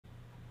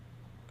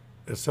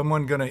Is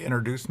someone going to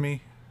introduce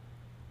me?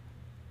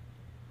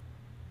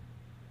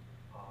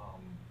 I'm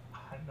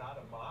not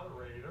a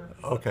moderator.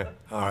 Okay,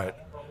 all right. I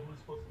don't know who's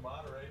supposed to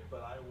moderate,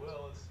 but I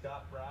will. It's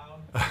Scott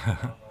Brown.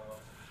 I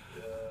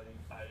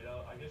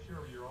guess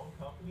you're your own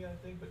company, I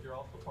think, but you're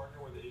also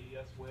partner with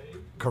AES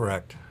Wave.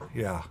 Correct.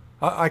 Yeah,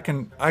 I Yeah,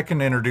 can Scott's I been can around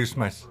with introduce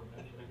my. us for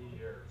many, many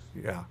years.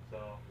 Yeah. So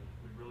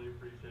we really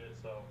appreciate it.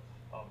 So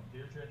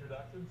here's your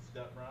introduction,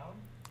 Scott Brown.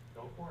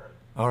 Go for it.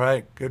 All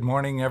right. Good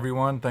morning,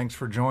 everyone. Thanks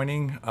for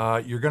joining.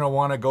 You're going to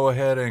want to go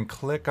ahead and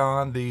click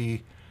on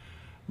the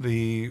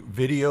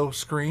video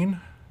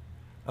screen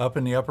up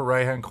in the upper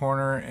right hand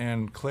corner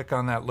and click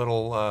on that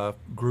little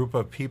group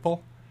of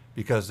people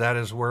because that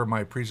is where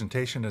my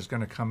presentation is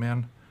going to come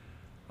in.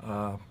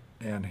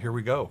 And here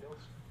we go. Yes.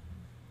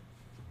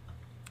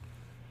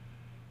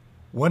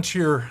 Once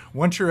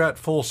you're at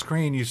full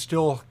screen, you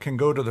still can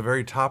go to the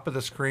very top of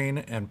the screen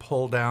and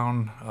pull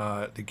down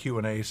the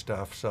Q&A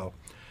stuff. So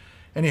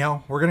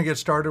anyhow, we're going to get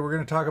started. We're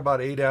going to talk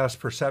about ADAS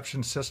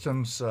perception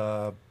systems.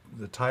 The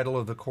title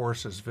of the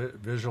course is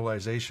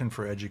Visualization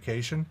for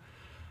Education.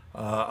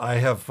 I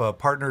have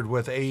partnered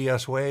with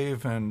AES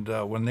Wave, and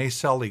when they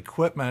sell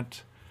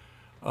equipment,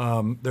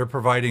 they're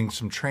providing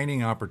some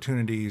training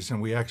opportunities,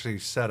 and we actually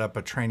set up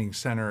a training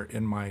center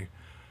in my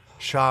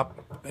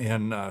shop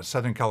in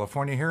Southern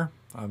California here.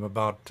 I'm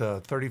about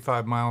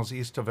 35 miles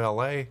east of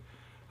LA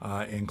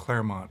in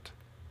Claremont.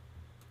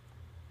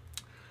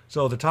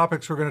 So the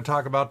topics we're going to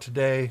talk about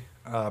today,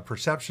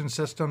 perception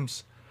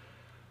systems,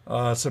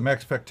 some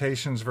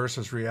expectations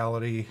versus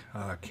reality,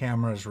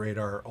 cameras,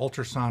 radar,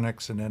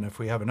 ultrasonics, and then if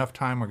we have enough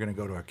time, we're going to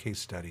go to a case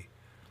study.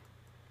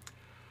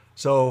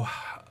 So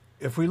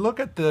if we look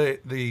at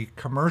the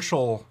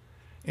commercial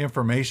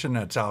information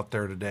that's out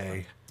there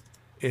today,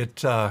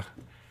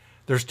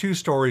 there's two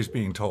stories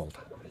being told,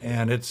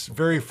 and it's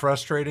very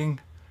frustrating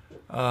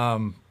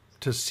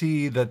to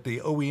see that the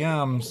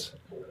OEMs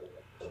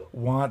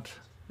want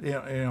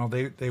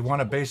they want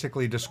to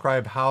basically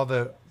describe how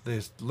the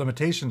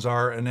limitations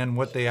are and then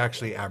what they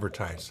actually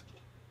advertise.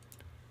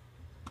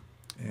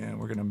 And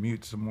we're going to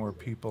mute some more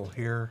people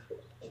here.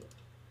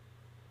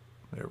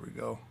 There we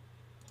go.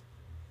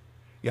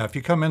 Yeah, if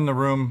you come in the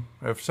room,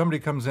 if somebody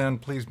comes in,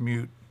 please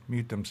mute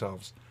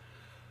themselves.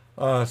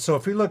 So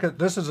if we look at,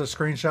 this is a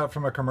screenshot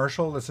from a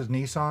commercial. This is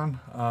Nissan.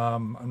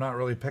 I'm not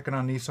really picking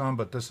on Nissan,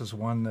 but this is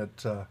one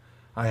that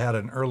I had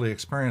an early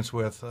experience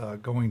with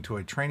going to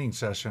a training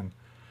session.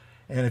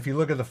 And if you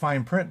look at the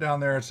fine print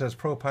down there, it says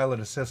Pro Pilot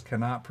Assist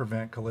cannot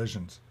prevent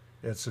collisions.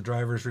 It's the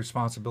driver's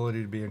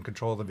responsibility to be in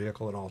control of the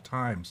vehicle at all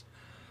times.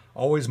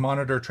 Always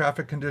monitor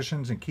traffic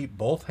conditions and keep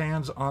both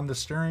hands on the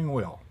steering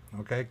wheel.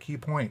 Okay, key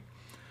point.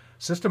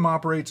 System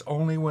operates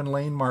only when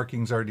lane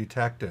markings are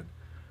detected.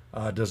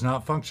 Does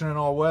not function in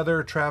all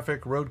weather,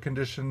 traffic, road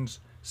conditions.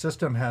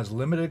 System has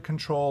limited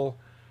control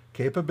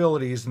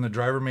capabilities, and the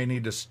driver may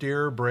need to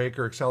steer, brake,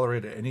 or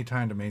accelerate at any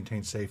time to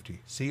maintain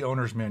safety. See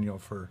owner's manual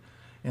for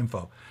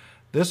info.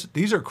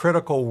 These are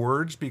critical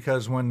words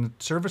because when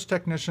service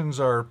technicians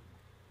are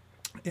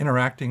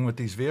interacting with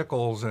these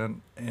vehicles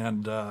and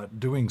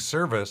doing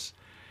service,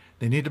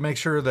 they need to make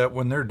sure that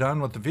when they're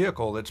done with the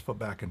vehicle, it's put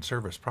back in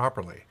service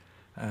properly.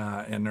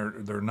 And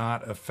they're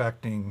not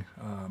affecting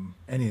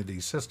any of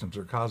these systems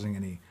or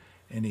causing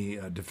any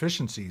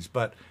deficiencies.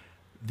 But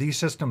these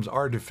systems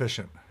are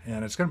deficient,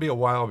 and it's going to be a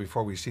while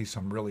before we see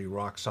some really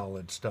rock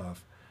solid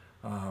stuff.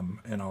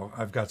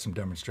 I've got some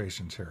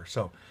demonstrations here.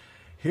 So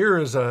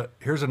here's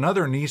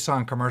another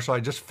Nissan commercial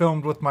I just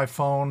filmed with my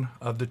phone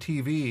of the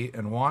TV,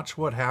 and watch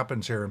what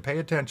happens here. And pay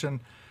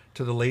attention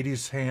to the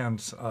lady's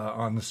hands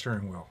on the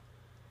steering wheel.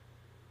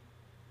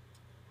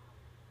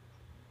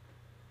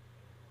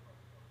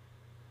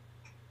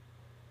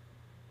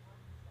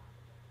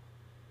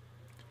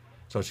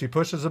 So she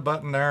pushes a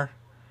button there,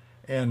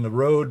 and the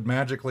road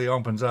magically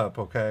opens up,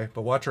 okay?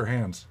 But watch her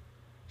hands.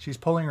 She's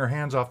pulling her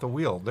hands off the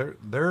wheel.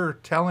 They're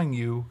telling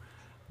you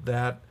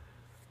that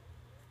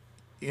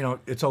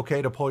it's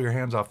okay to pull your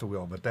hands off the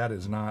wheel, but that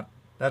is not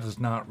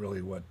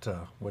really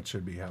what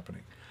should be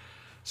happening.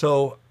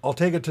 So I'll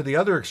take it to the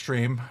other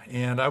extreme,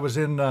 and I was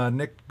in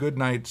Nick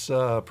Goodnight's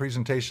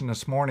presentation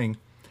this morning,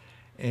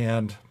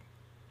 and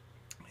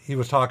he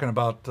was talking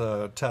about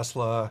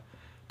Tesla.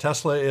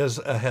 Tesla is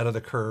ahead of the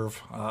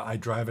curve. I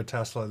drive a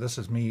Tesla. This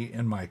is me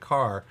in my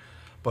car.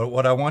 But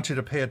what I want you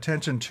to pay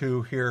attention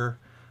to here,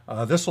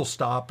 this will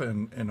stop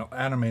and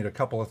animate a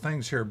couple of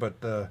things here.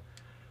 But the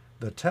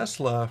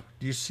Tesla,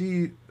 do you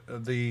see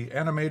the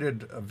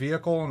animated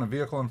vehicle and the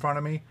vehicle in front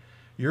of me?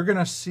 You're going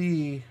to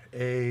see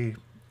a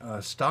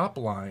stop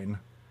line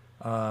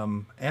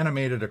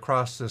animated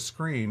across the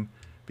screen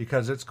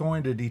because it's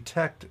going to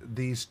detect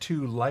these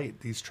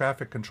these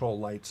traffic control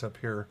lights up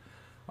here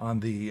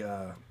on the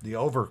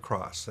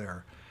overcross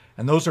there,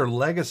 and those are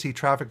legacy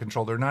traffic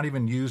control. They're not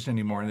even used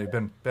anymore, and they've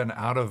been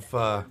out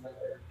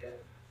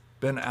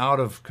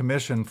of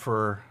commission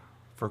for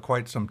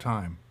quite some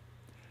time.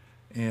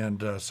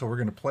 And so we're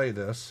going to play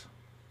this,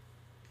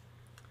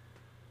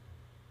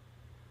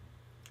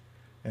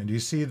 and you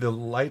see the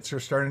lights are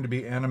starting to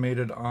be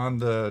animated on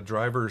the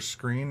driver's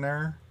screen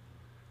there.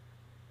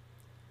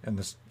 and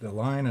the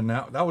line, and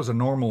that was a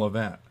normal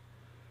event.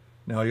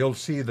 Now you'll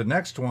see the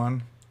next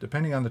one,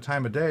 depending on the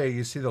time of day,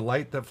 you see the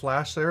light that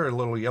flashed there, a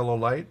little yellow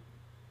light.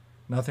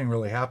 Nothing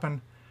really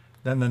happened.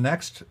 Then the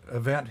next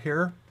event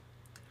here,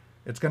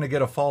 it's going to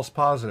get a false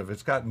positive.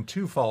 It's gotten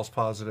 2 false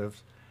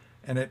positives,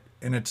 and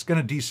it's going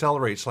to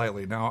decelerate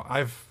slightly. Now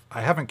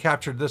I haven't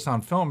captured this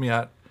on film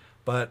yet,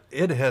 but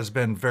it has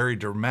been very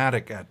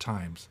dramatic at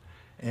times.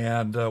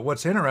 And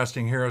what's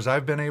interesting here is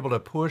I've been able to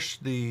push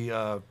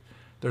the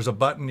there's a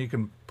button you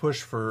can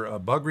push for a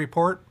bug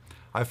report.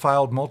 I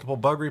filed multiple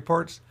bug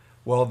reports.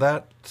 Well,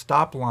 that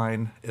stop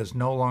line is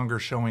no longer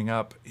showing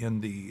up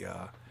in the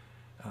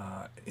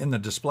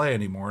display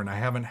anymore, and I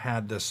haven't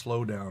had this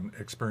slowdown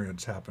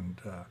experience happen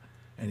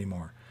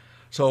anymore.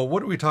 So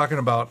what are we talking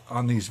about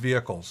on these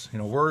vehicles? You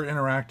know, we're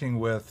interacting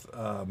with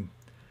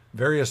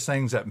various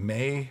things that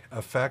may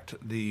affect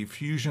the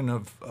fusion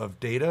of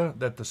data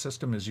that the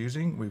system is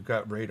using. We've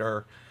got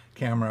radar,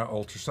 camera,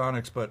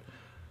 ultrasonics, but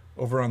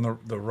over on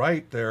the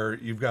right there,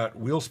 you've got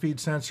wheel speed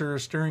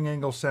sensors, steering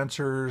angle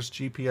sensors,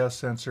 GPS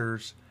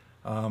sensors,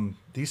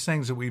 these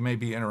things that we may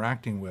be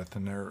interacting with,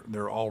 and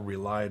they're all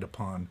relied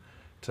upon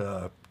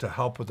to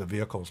help with the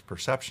vehicle's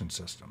perception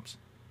systems.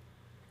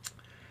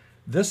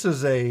 This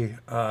is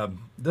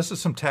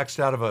some text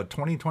out of a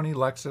 2020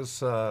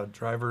 Lexus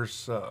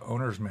driver's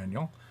owner's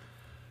manual.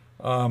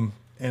 And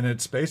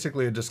it's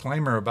basically a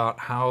disclaimer about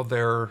how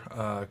their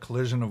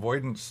collision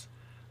avoidance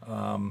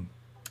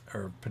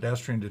or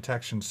pedestrian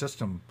detection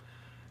system,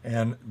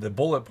 and the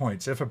bullet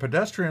points. If a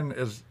pedestrian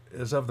is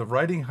of the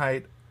riding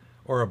height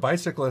or a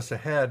bicyclist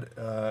ahead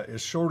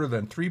is shorter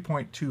than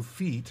 3.2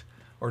 feet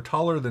or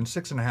taller than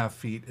 6.5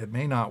 feet, it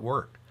may not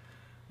work.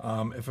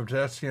 If a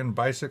pedestrian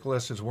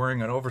bicyclist is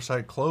wearing an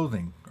oversized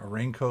clothing, a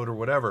raincoat or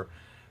whatever,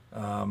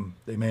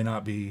 they may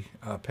not be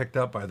picked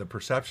up by the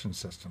perception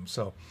system.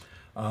 So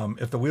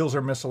if the wheels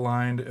are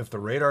misaligned, if the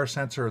radar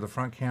sensor or the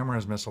front camera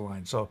is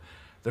misaligned. So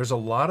there's a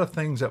lot of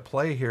things at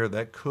play here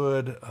that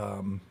could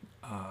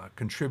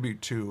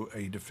contribute to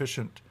a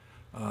deficient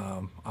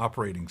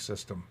operating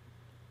system.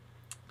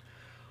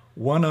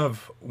 One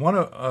of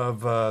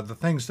the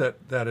things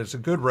that is a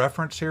good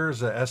reference here is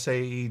the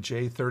SAE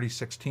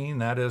J3016.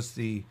 That is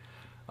the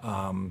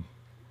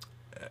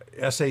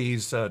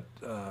SAE's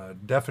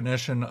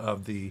definition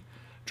of the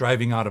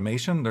driving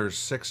automation. There's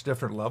 6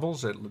 different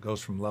levels. It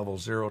goes from level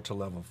 0 to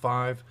level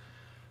 5.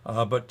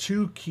 But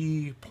 2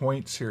 key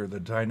points here: the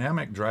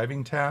dynamic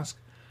driving task.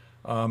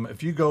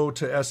 If you go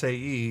to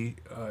SAE,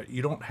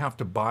 you don't have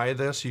to buy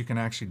this. You can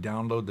actually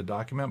download the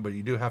document, but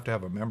you do have to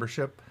have a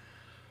membership.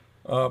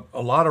 A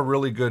lot of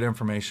really good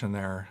information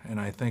there, and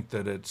I think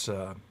that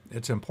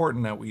it's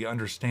important that we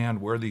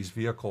understand where these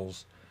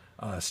vehicles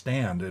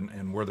stand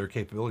and where their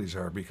capabilities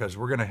are, because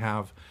we're going to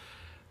have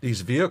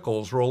these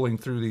vehicles rolling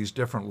through these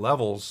different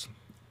levels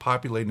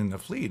populating the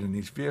fleet. And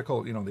these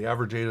vehicles, you know, the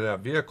average age of that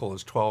vehicle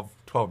is 12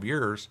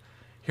 years.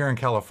 Here in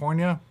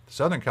California,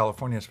 Southern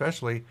California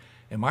especially,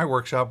 in my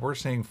workshop, we're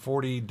seeing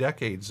 40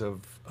 decades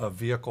of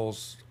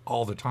vehicles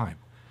all the time.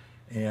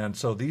 And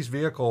so these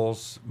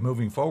vehicles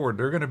moving forward,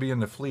 they're going to be in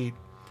the fleet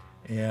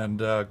and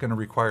going to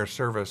require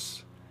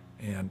service,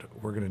 and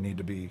we're going to need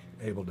to be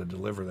able to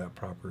deliver that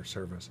proper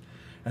service.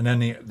 And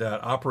then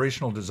that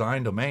operational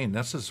design domain,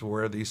 this is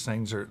where these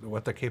things are,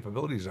 what the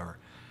capabilities are.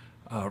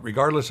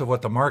 Regardless of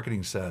what the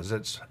marketing says,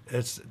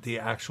 it's the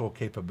actual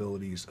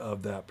capabilities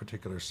of that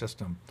particular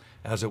system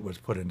as it was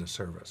put into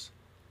service.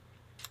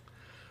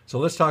 So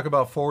let's talk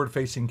about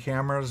forward-facing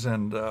cameras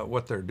and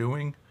what they're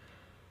doing.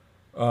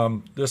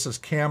 This is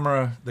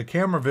the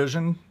camera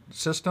vision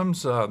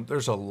systems.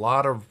 There's a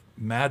lot of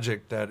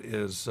magic that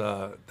is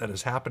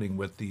happening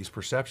with these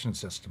perception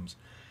systems,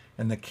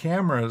 and the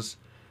cameras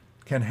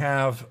can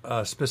have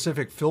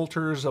specific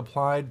filters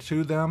applied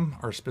to them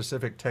or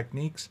specific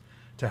techniques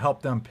to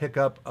help them pick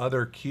up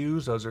other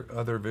cues,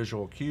 other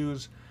visual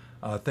cues,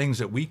 things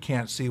that we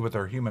can't see with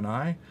our human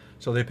eye.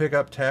 So they pick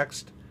up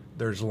text,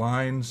 there's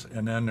lines,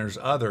 and then there's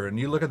other. And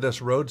you look at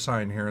this road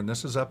sign here, and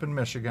this is up in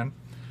Michigan,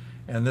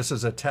 and this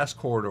is a test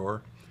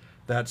corridor.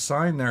 That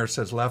sign there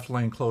says left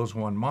lane closed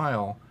 1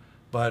 mile,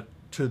 but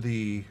to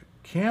the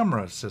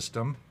camera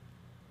system,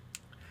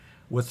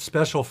 with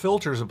special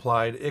filters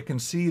applied, it can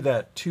see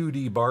that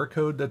 2D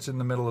barcode that's in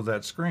the middle of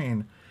that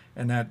screen,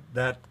 and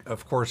that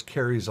of course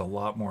carries a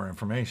lot more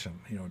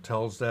information. You know, it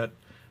tells that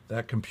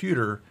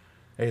computer,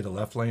 hey, the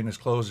left lane is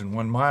closed in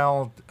 1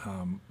 mile.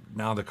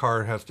 Now the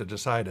car has to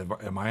decide,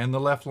 am I in the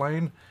left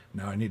lane?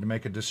 Now I need to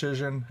make a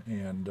decision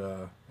and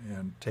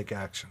take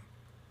action.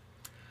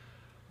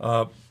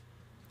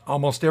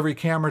 Almost every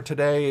camera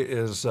today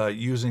is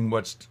using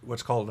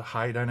what's called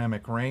high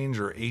dynamic range,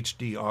 or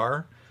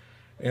HDR,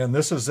 and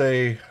this is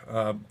a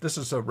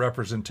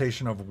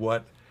representation of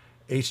what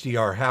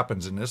HDR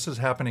happens, and this is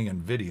happening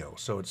in video.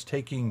 So it's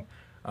taking,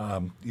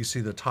 you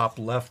see the top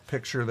left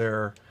picture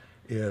there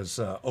is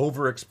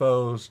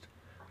overexposed.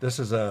 This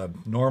is a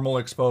normal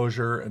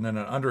exposure, and then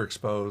an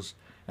underexposed,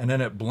 and then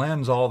it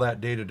blends all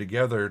that data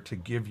together to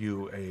give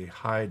you a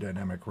high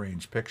dynamic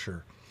range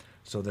picture,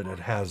 so that it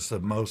has the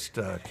most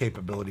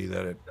capability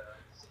that it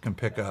can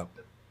pick up.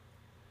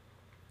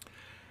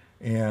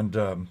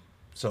 And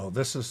so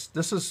this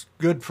is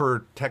good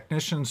for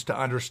technicians to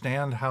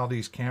understand how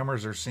these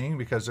cameras are seeing,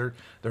 because they're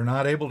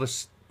not able to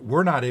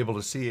we're not able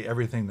to see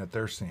everything that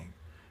they're seeing,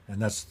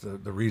 and that's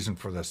the reason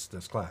for this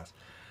class.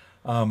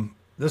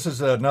 This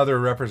is another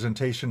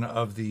representation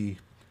of the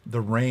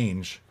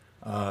range,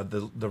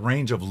 the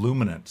range of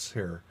luminance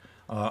here.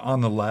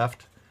 On the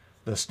left,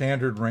 the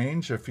standard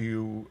range. If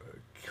you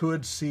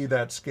could see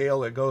that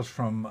scale, it goes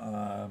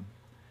from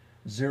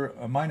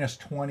minus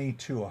 20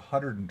 to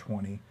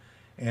 120,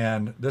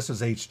 and this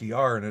is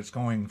HDR, and it's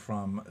going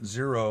from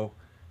 0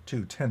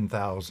 to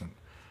 10,000.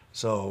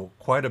 So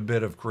quite a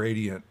bit of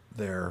gradient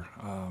there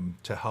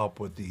to help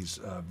with these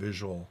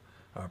visual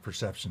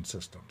perception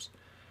systems.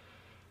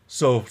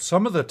 So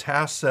some of the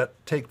tasks that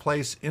take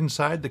place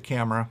inside the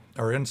camera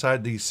or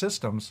inside these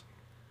systems,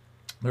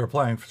 they're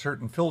applying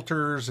certain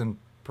filters and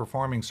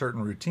performing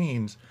certain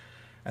routines.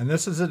 And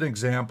this is an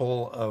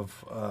example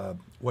of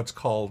what's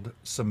called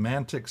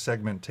semantic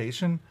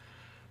segmentation.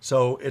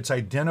 So it's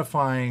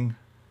identifying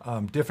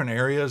different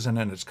areas and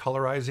then it's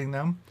colorizing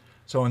them.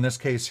 So in this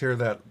case here,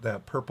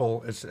 that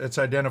purple, it's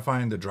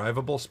identifying the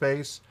drivable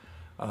space.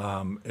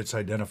 It's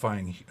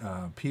identifying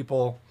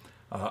people,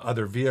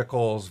 other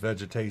vehicles,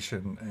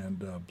 vegetation,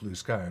 and blue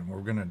sky. And we're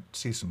going to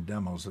see some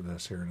demos of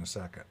this here in a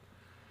second.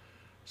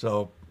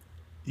 So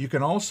you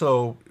can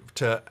also,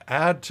 to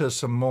add to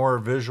some more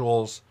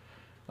visuals,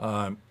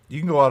 you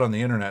can go out on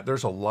the internet.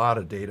 There's a lot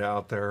of data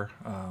out there.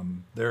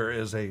 There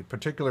is a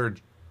particular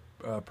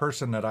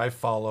person that I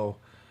follow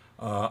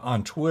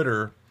on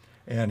Twitter,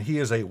 and he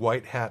is a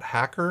white hat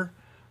hacker,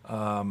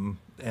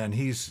 and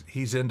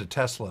he's into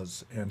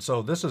Teslas. And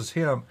so this is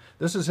him.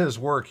 This is his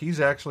work. He's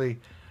actually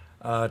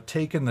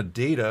taken the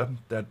data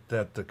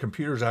that the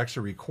computer's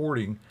actually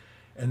recording,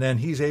 and then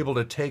he's able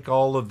to take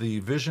all of the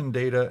vision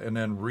data and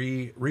then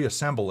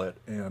reassemble it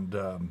and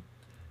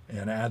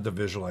add the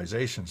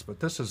visualizations. But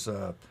this is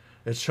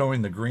it's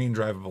showing the green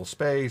drivable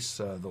space,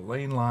 the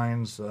lane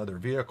lines, other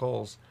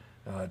vehicles.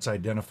 It's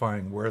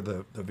identifying where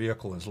the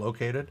vehicle is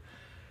located.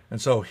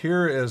 And so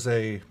here is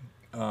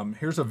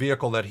here's a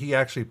vehicle that he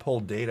actually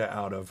pulled data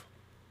out of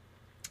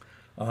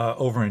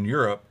over in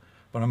Europe.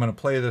 But I'm going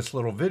to play this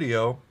little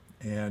video,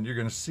 and you're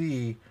going to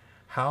see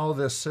how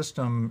this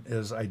system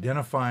is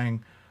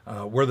identifying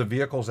where the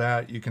vehicle's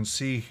at. You can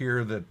see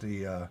here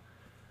that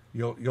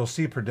you'll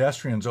see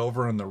pedestrians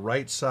over on the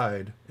right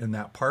side in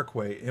that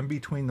parkway. In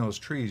between those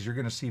trees, you're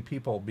going to see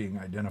people being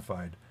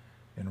identified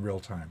in real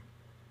time.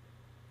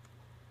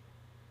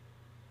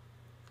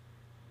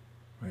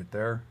 Right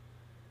there.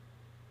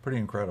 Pretty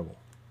incredible.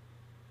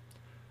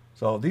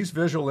 So these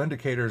visual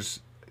indicators,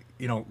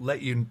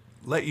 let you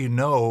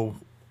know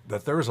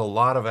that there's a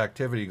lot of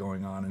activity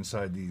going on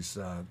inside these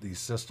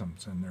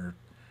systems, and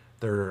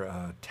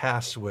they're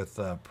tasked with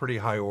a pretty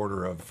high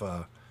order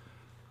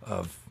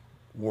of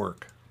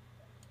work.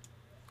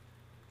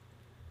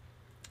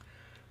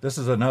 This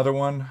is another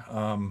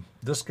one.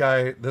 This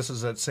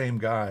is that same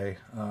guy,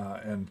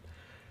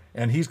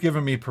 and he's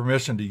given me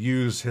permission to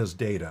use his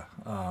data.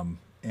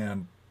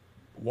 And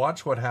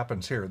watch what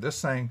happens here.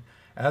 This thing,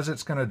 as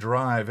it's going to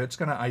drive, it's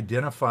going to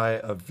identify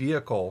a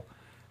vehicle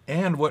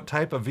and what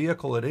type of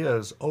vehicle it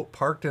is. Oh,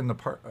 parked in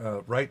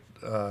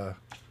the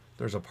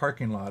there's a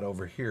parking lot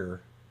over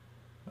here.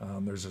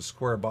 There's a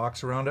square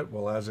box around it.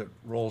 Well, as it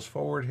rolls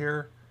forward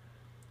here,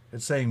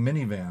 it's saying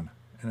minivan,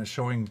 and it's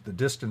showing the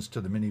distance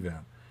to the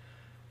minivan.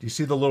 Do you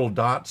see the little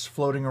dots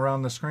floating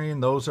around the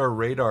screen? Those are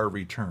radar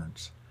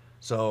returns.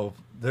 So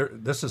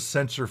this is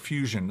sensor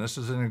fusion. This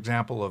is an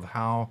example of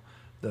how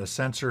the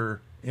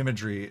sensor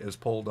imagery is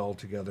pulled all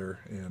together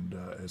and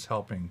is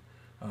helping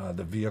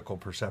the vehicle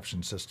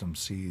perception system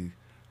see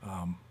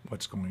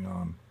what's going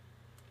on.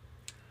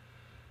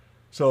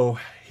 So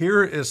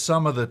here is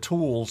some of the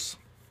tools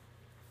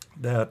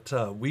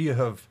that we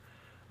have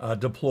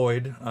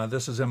deployed.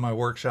 This is in my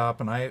workshop,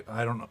 and I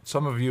don't know,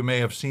 some of you may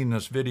have seen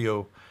this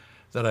video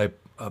that I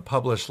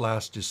published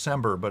last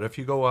December, but if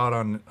you go out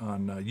on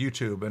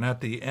YouTube, and at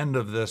the end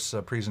of this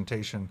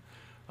presentation,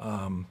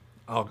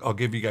 I'll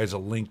give you guys a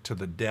link to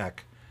the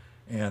deck,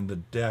 and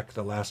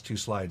the last two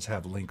slides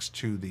have links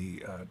to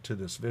to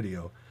this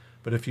video.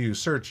 But if you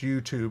search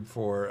YouTube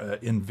for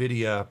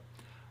NVIDIA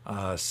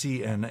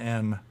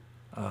CNN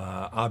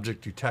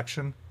object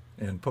detection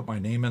and put my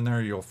name in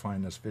there, you'll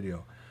find this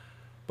video.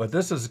 But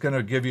this is going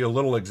to give you a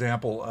little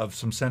example of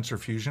some sensor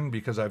fusion,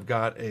 because I've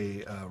got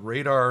a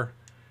radar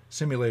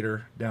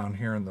simulator down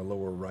here in the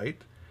lower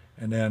right,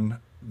 and then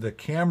the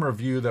camera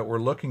view that we're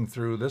looking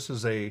through. This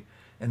is an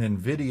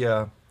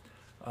NVIDIA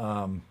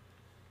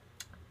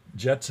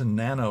Jetson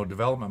Nano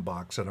development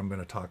box that I'm going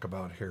to talk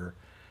about here,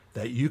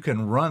 that you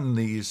can run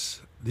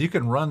this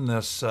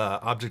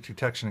object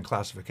detection and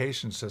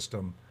classification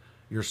system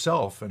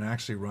yourself and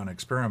actually run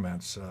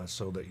experiments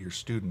so that your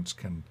students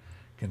can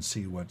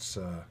see what's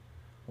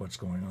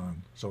going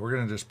on. So we're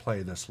going to just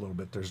play this a little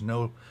bit. There's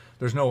no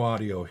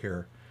audio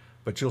here,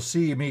 but you'll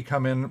see me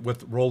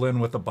roll in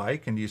with a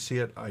bike, and you see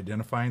it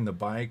identifying the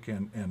bike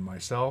and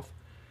myself.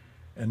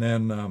 And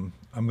then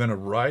I'm going to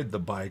ride the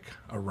bike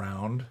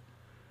around,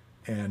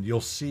 and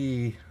you'll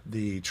see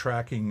the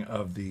tracking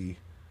of the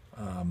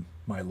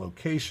my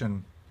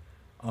location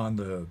on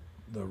the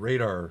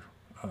radar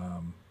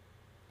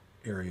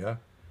area,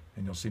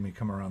 and you'll see me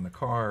come around the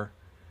car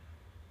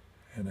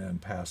and then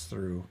pass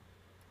through.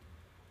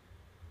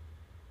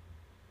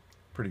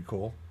 Pretty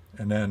cool.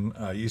 And then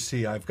you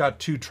see I've got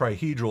two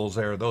trihedrals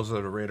there. Those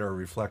are the radar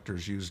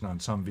reflectors used on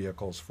some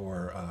vehicles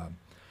for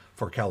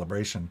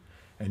calibration,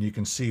 and you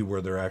can see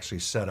where they're actually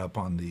set up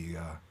on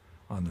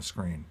the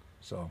screen.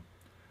 So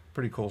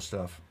pretty cool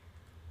stuff.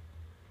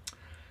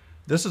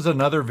 This is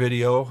another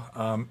video,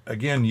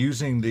 again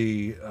using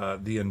the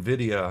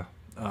NVIDIA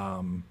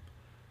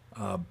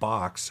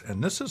box,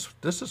 and this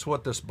is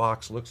what this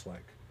box looks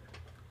like.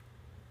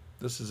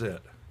 This is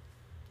it.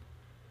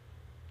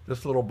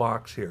 This little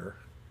box here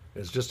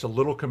is just a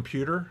little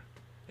computer,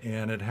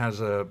 and it has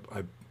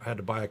I had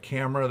to buy a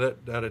camera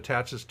that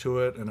attaches to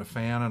it, and a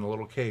fan and a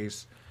little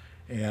case,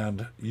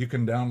 and you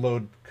can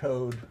download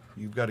code.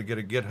 You've got to get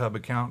a GitHub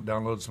account,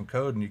 download some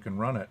code, and you can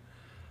run it.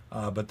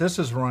 But this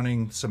is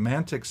running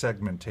semantic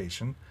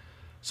segmentation.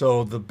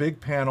 So the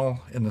big panel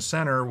in the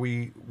center,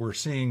 we're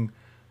seeing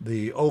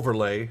the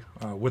overlay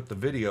with the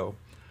video,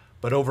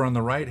 but over on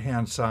the right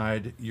hand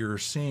side you're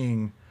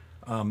seeing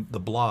the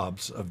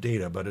blobs of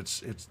data. But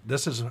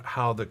this is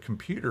how the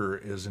computer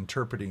is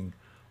interpreting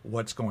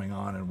what's going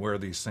on and where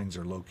these things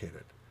are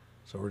located.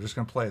 So we're just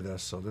going to play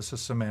this. So this is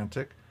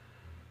semantic,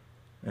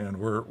 and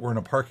we're in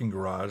a parking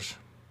garage.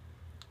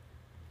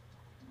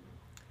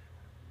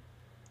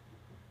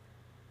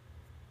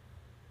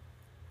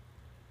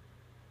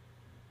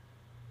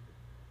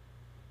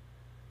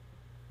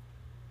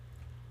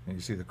 And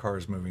you see the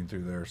cars moving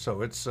through there.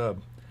 So it's a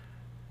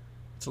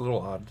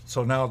little odd.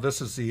 So now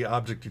this is the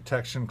object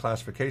detection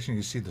classification.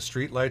 You see the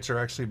street lights are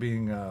actually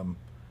being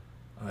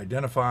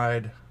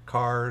identified,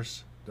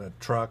 cars, the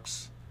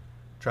trucks,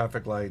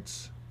 traffic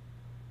lights,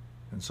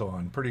 and so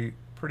on. Pretty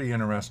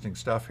interesting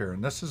stuff here.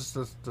 And this is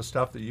the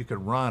stuff that you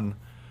can run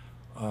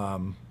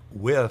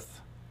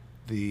with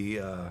the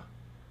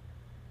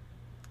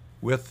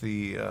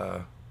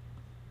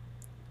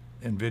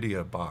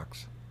NVIDIA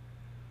box.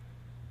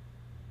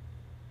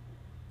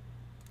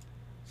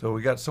 So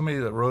we got somebody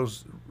that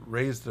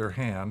raised their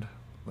hand.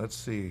 Let's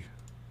see.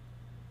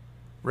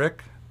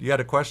 Rick, you had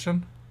a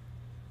question?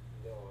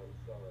 No, I'm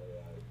sorry.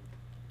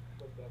 I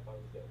put that on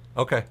set.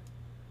 Okay.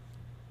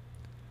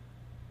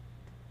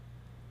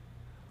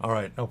 All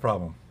right, no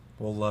problem.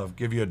 We'll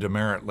give you a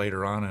demerit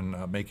later on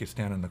and make you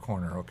stand in the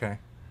corner, okay?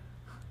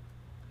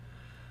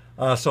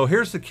 So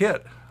here's the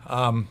kit.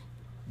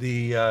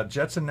 The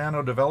Jetson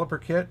Nano Developer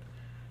Kit.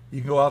 You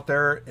can go out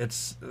there.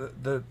 It's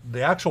the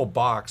actual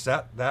box.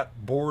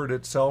 That board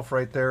itself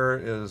right there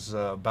is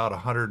about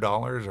 $100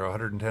 or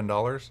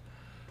 $110.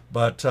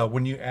 But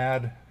when you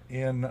add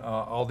in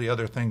all the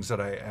other things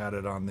that I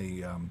added on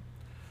the,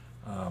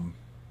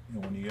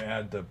 when you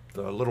add the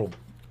little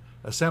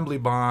assembly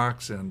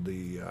box and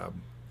the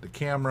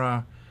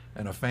camera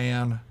and a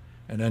fan,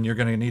 and then you're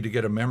going to need to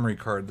get a memory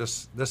card.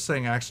 This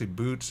thing actually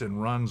boots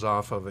and runs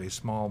off of a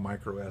small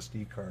micro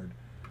SD card.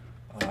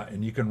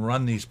 And you can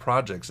run these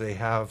projects. They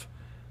have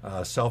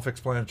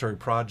self-explanatory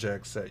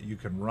projects that you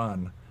can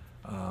run,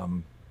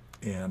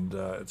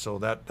 so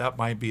that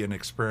might be an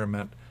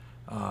experiment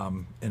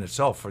in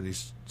itself for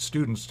these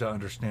students to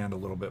understand a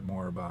little bit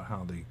more about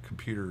how the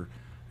computer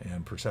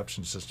and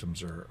perception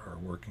systems are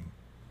working.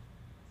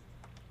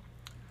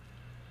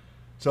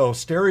 So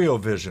stereo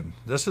vision.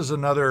 This is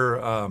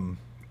another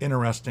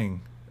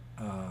interesting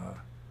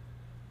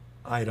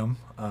item.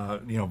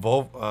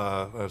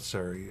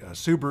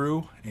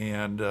 Subaru,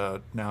 and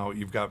now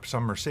you've got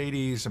some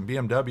Mercedes and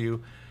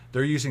BMW.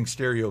 They're using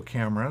stereo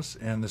cameras,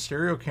 and the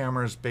stereo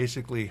cameras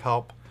basically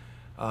help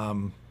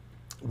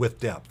with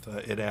depth.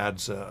 It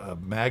adds a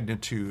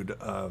magnitude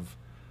of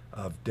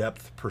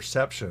depth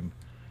perception,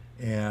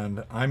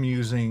 and I'm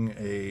using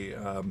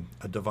a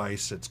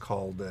device that's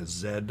called a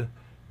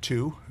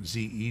Z2,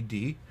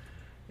 Z-E-D,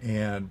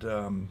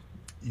 and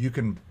you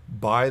can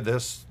buy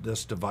this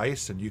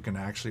device and you can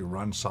actually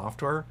run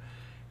software.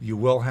 You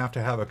will have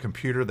to have a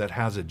computer that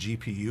has a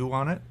GPU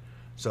on it.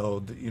 So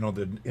the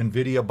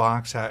NVIDIA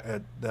box,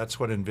 that's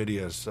what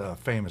NVIDIA is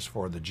famous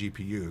for, the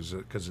GPUs,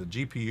 because the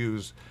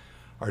GPUs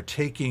are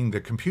taking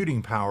the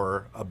computing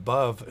power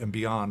above and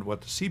beyond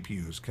what the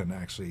CPUs can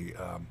actually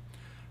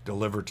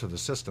deliver to the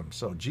system.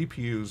 So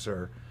GPUs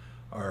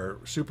are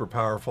super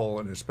powerful,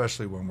 and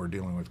especially when we're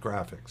dealing with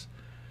graphics.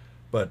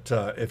 But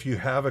if you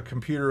have a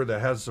computer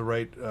that has the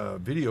right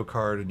video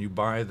card and you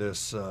buy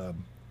this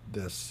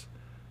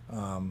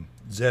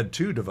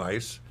Z2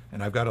 device,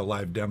 and I've got a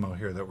live demo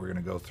here that we're going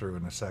to go through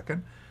in a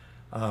second,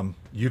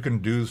 you can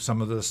do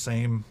some of the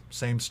same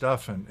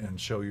stuff and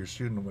show your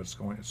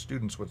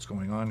students what's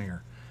going on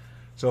here.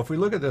 So if we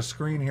look at this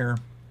screen here,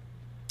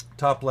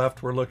 top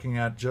left, we're looking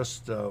at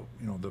just the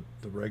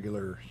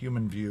regular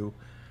human view.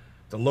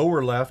 The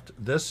lower left,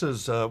 this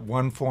is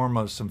one form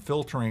of some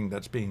filtering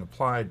that's being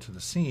applied to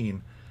the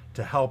scene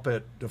to help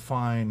it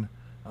define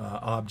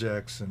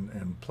objects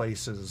and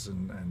places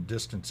and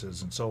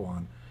distances and so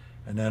on.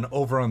 And then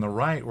over on the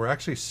right, we're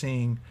actually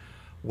seeing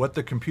what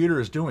the computer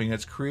is doing.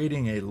 It's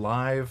creating a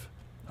live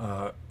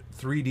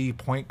 3D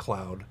point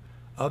cloud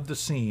of the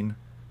scene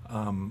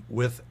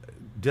with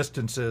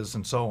distances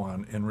and so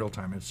on in real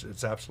time.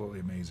 It's absolutely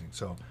amazing.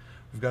 So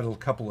we've got a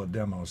couple of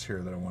demos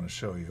here that I want to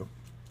show you.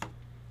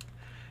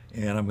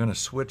 And I'm going to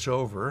switch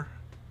over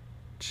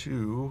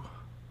to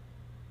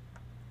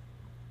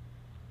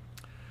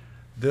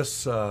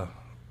this.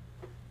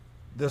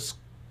 This,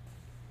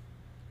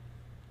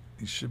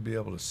 you should be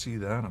able to see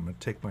that. I'm going to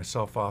take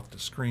myself off the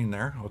screen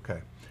there.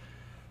 Okay.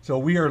 So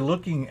we are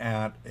looking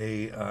at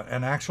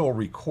an actual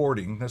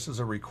recording. This is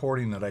a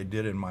recording that I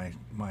did in my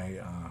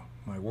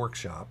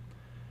workshop.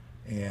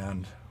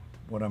 And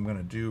what I'm going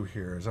to do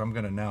here is I'm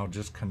going to now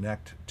just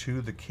connect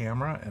to the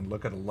camera and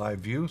look at a live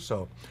view.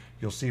 So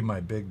you'll see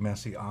my big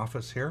messy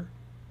office here.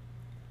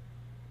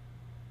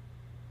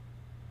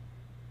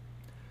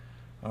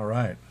 All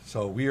right,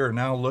 so we are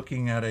now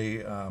looking at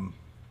a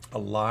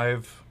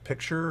live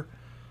picture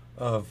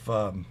of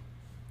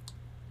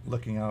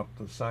looking out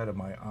the side of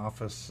my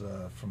office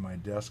from my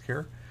desk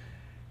here.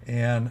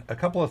 And a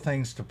couple of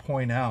things to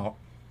point out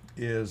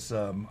is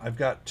I've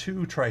got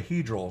two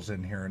trihedrals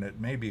in here, and it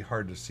may be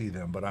hard to see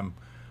them, but I'm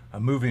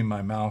moving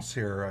my mouse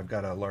here. I've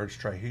got a large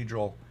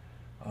trihedral.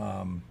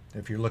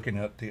 If you're looking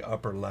at the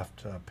upper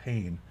left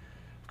pane,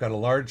 I've got a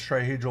large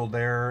trihedral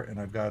there, and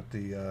I've got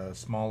the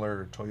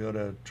smaller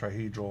Toyota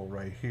trihedral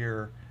right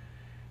here.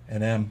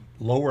 And then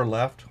lower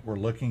left, we're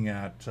looking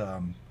at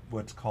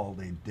what's called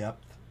a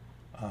depth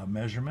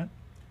measurement.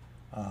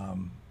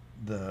 I'm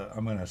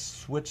going to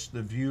switch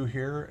the view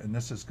here, and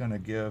this is going to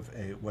give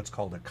what's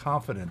called a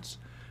confidence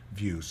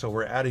view. So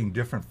we're adding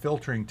different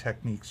filtering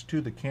techniques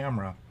to the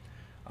camera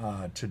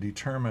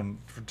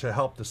to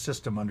help the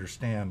system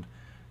understand,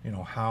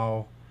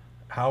 how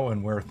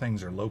and where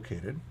things are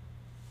located.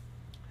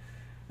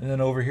 And then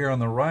over here on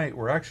the right,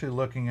 we're actually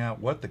looking at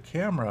what the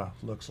camera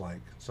looks like.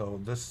 So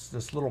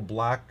this little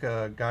black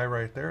guy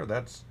right there,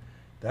 that's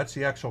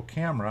the actual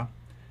camera,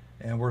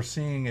 and we're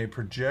seeing a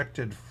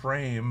projected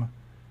frame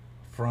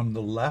from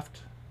the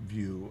left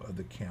view of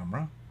the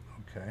camera.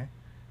 Okay,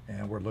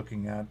 and we're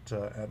looking at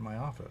my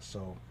office.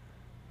 So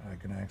I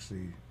can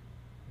actually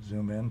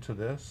zoom into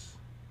this.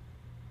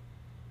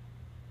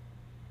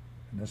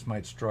 And this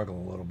might struggle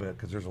a little bit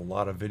because there's a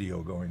lot of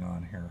video going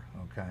on here,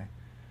 okay?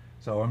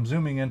 So I'm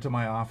zooming into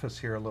my office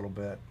here a little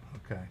bit,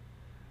 okay?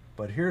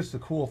 But here's the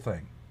cool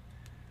thing.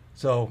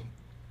 So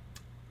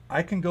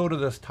I can go to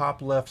this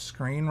top left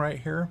screen right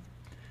here,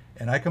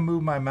 and I can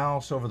move my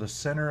mouse over the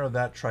center of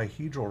that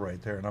trihedral right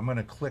there, and I'm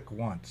gonna click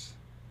once,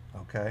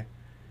 okay?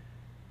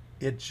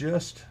 It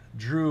just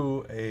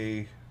drew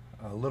a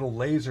little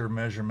laser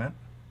measurement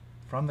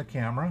from the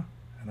camera,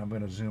 and I'm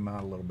gonna zoom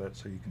out a little bit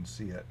so you can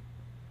see it.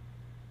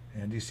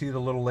 And do you see the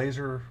little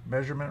laser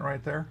measurement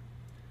right there?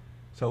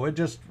 So it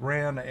just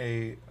ran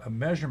a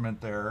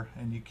measurement there,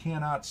 and you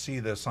cannot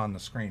see this on the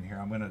screen here.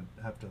 I'm going to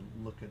have to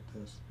look at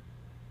this.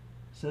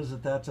 It says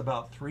that that's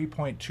about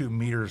 3.2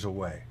 meters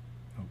away,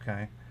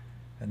 okay?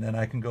 And then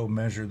I can go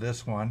measure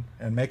this one,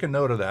 and make a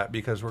note of that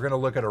because we're going to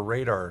look at a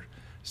radar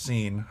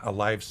scene, a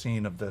live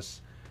scene of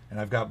this, and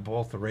I've got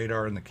both the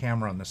radar and the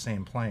camera on the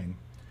same plane.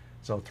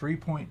 So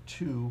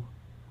 3.2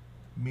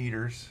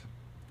 meters,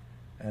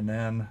 and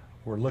then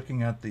we're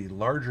looking at the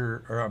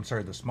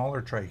the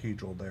smaller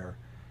trihedral there,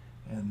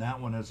 and that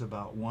one is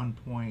about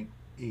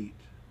 1.8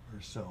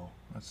 or so.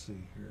 Let's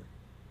see here.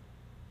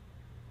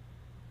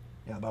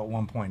 Yeah, about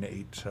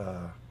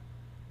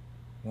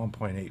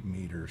 1.8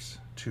 meters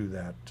to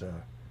that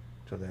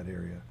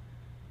area,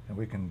 and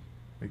we can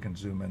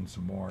zoom in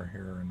some more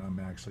here, and I'm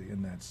actually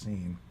in that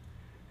scene,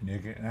 and you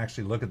can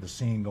actually look at the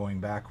scene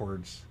going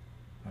backwards.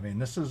 I mean,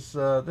 this is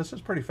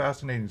pretty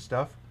fascinating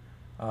stuff.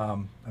 I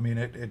mean,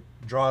 it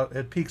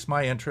piques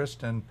my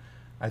interest, and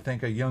I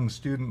think a young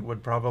student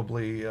would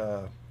probably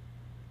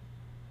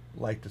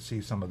like to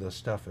see some of this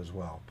stuff as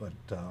well. But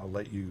I'll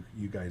let you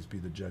guys be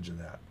the judge of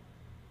that.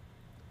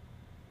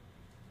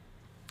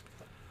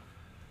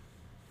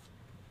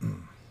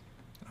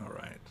 All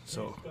right.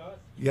 So, hey, Scott,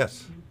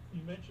 yes.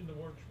 You mentioned the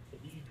word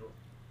trihedral.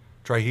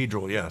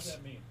 Trihedral, yes. What does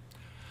that mean?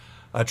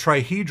 A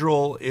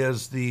trihedral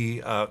is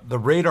the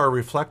radar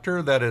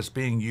reflector that is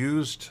being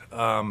used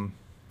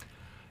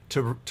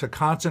to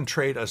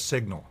concentrate a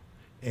signal,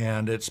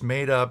 and it's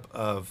made up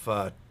of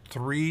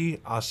 3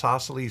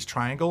 isosceles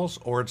triangles,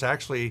 or it's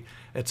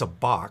a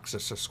box.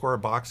 It's a square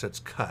box that's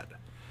cut,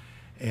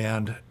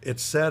 and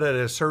it's set at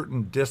a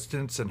certain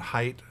distance and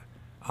height,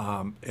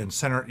 and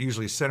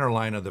usually center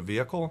line of the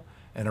vehicle,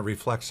 and it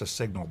reflects a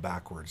signal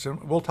backwards.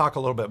 And we'll talk a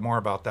little bit more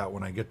about that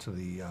when I get to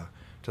the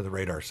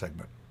radar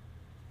segment.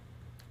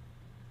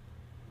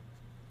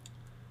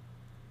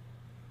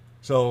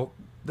 So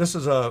this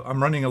is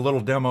I'm running a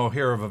little demo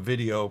here of a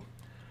video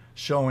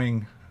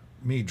showing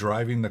me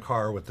driving the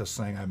car with this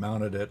thing. I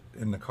mounted it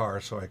in the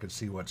car so I could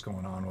see what's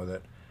going on with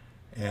it.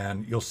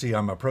 And you'll see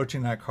I'm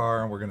approaching that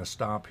car, and we're going to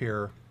stop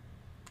here.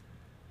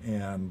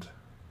 And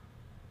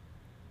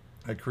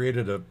I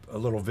created a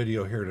little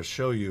video here to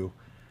show you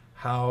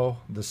how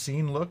the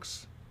scene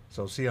looks.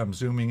 So see, I'm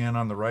zooming in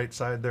on the right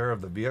side there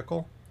of the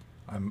vehicle.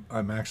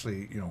 I'm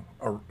actually,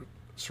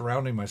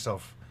 surrounding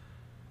myself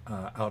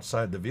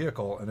outside the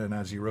vehicle, and then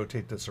as you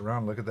rotate this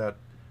around, look at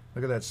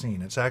that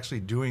scene. It's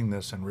actually doing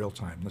this in real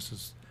time.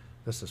 This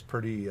is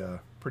pretty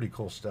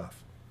cool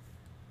stuff.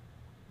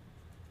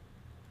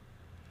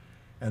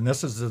 And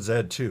this is the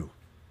Z2.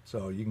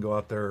 So you can go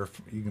out there,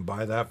 you can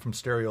buy that from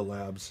Stereo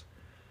Labs.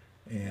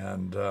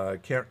 And I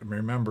can't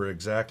remember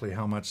exactly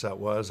how much that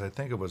was. I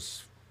think it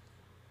was,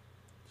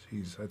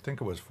 I think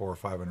it was $400 or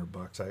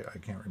 $500. I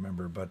can't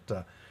remember,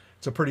 but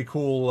it's a pretty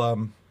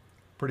cool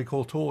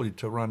tool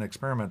to run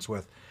experiments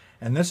with.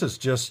 And this is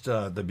just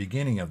the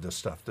beginning of this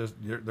stuff.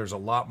 There's a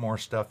lot more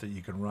stuff that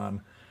you can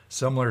run,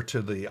 similar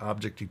to the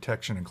object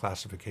detection and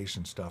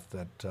classification stuff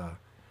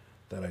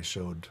that I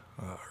showed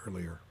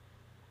earlier.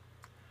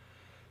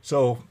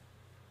 So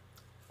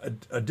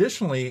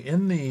additionally,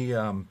 in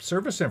the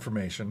service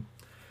information,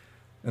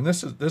 and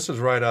this is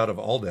right out of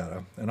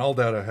ALLDATA, and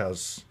ALLDATA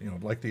has,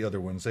 like the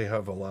other ones, they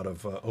have a lot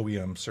of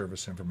OEM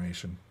service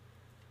information.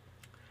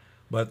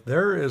 But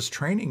there is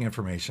training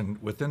information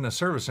within the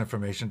service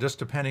information, just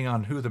depending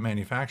on who the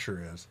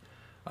manufacturer is.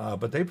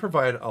 But they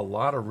provide a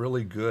lot of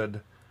really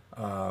good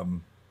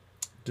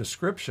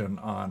description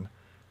on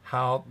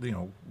how,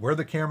 where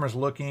the camera's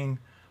looking,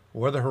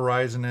 where the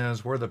horizon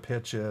is, where the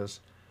pitch is.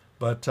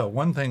 But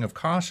one thing of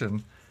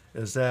caution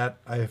is that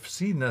I've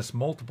seen this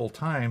multiple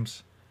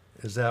times,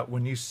 is that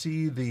when you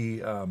see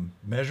the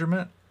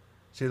measurement,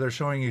 see they're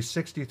showing you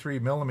 63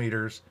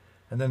 millimeters,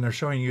 and then they're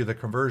showing you the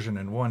conversion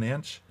in 1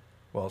 inch.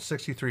 Well,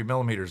 63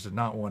 millimeters is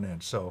not 1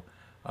 inch, so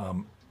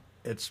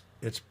it's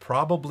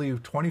probably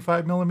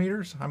 25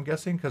 millimeters, I'm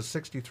guessing, because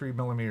 63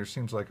 millimeters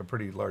seems like a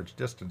pretty large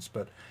distance.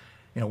 But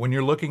when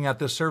you're looking at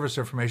this service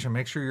information,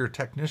 make sure your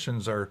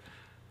technicians are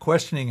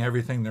questioning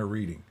everything they're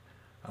reading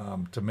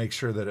to make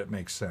sure that it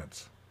makes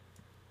sense.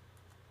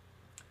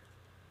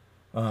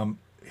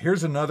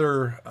 Here's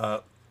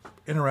another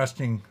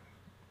interesting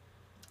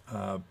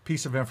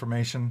piece of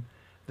information.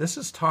 This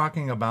is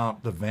talking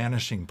about the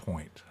vanishing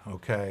point,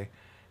 okay?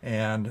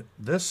 And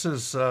this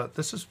is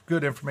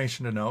good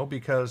information to know,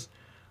 because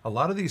a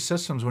lot of these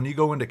systems, when you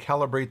go in to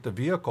calibrate the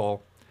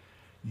vehicle,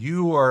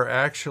 you are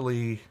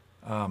actually,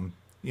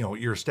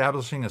 you're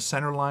establishing a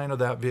center line of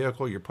that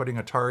vehicle, you're putting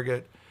a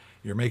target,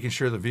 you're making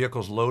sure the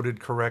vehicle's loaded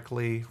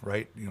correctly,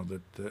 right?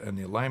 And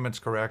the alignment's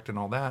correct and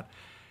all that.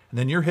 And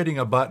then you're hitting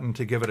a button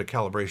to give it a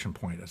calibration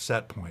point, a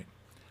set point.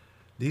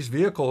 These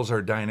vehicles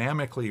are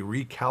dynamically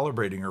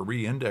recalibrating or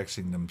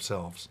re-indexing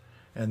themselves.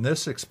 And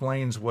this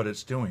explains what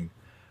it's doing.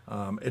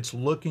 It's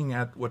looking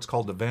at what's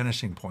called the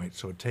vanishing point.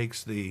 So it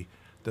takes the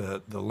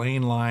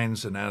lane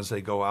lines, and as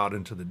they go out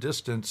into the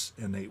distance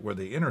and where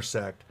they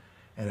intersect,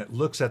 and it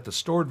looks at the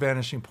stored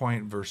vanishing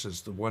point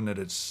versus the one that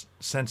it's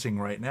sensing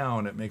right now,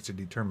 and it makes a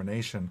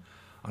determination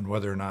on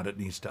whether or not it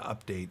needs to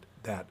update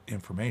that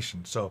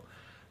information. So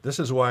this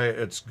is why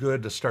it's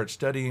good to start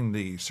studying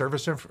the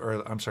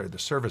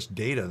service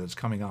data that's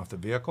coming off the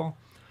vehicle.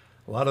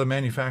 A lot of the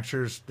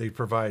manufacturers, they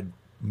provide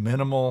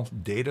minimal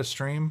data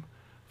stream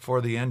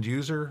for the end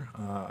user.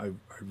 I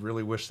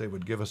really wish they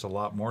would give us a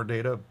lot more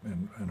data,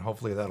 and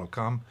hopefully that'll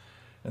come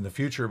in the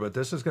future. But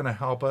this is going to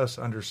help us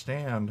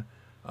understand,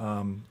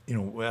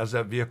 as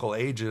that vehicle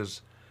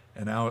ages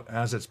and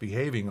as it's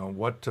behaving, on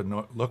what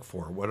to look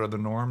for, what are the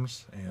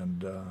norms,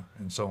 and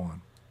so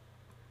on.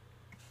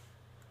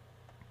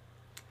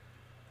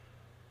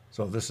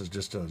 So this is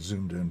just a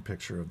zoomed in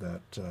picture of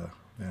that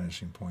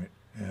vanishing point,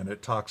 and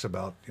it talks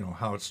about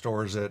how it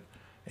stores it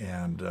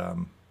and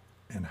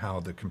how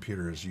the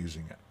computer is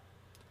using it.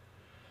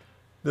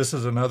 This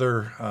is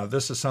another.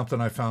 This is something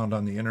I found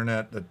on the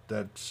internet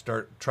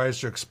that tries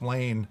to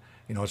explain.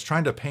 It's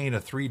trying to paint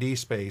a 3D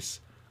space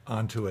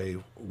onto a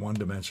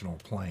one-dimensional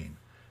plane,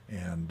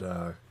 and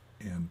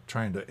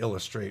trying to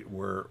illustrate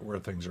where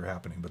things are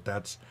happening. But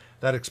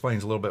that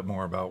explains a little bit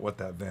more about what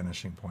that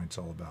vanishing point's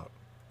all about.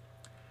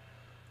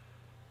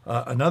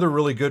 Another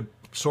really good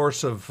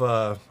source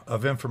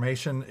of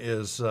information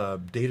is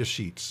data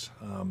sheets.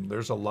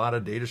 There's a lot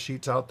of data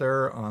sheets out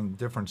there on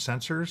different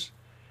sensors,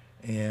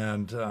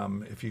 and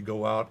if you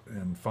go out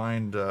and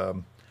find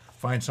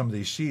some of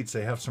these sheets,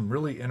 they have some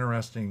really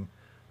interesting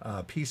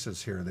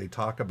pieces here. They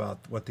talk about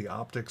what the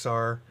optics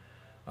are,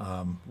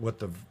 what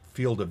the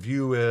field of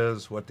view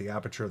is, what the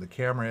aperture of the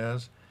camera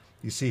is.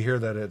 You see here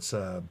that it's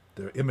the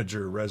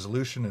imager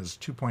resolution is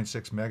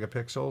 2.6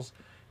 megapixels.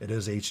 It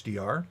is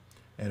HDR.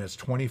 And it's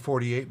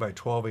 2048 by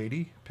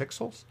 1280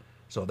 pixels.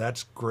 So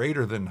that's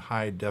greater than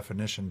high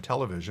definition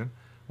television,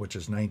 which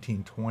is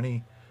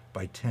 1920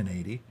 by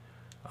 1080.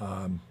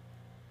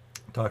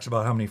 Talks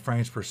about how many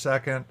frames per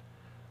second.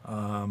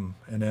 And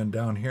then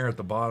down here at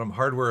the bottom,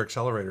 hardware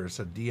accelerator, it's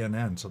a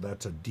DNN. So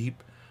that's a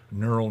deep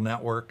neural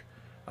network,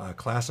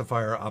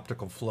 classifier,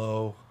 optical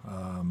flow,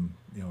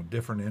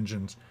 different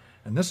engines.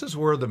 And this is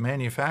where the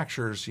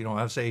manufacturers,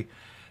 as they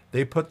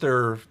put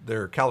their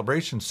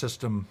calibration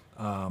system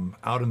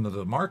out into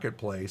the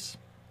marketplace,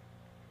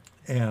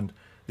 and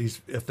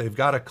if they've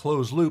got a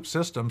closed loop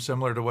system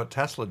similar to what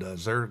Tesla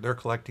does, they're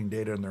collecting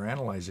data and they're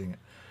analyzing it,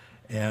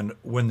 And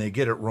when they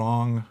get it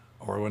wrong,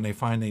 or when they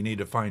find they need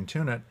to fine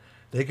tune it,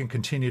 they can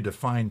continue to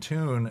fine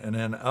tune and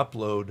then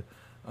upload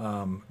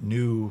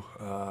new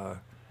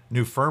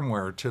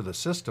firmware to the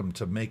system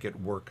to make it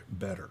work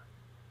better.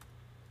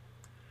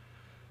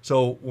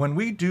 So when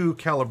we do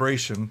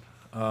calibration,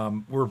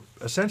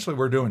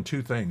 we're doing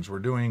two things. We're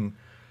doing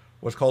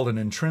what's called an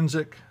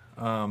intrinsic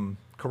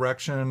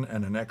correction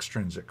and an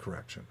extrinsic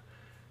correction.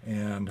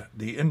 And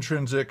the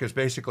intrinsic is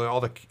basically all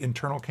the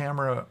internal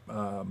camera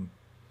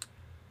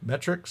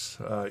metrics,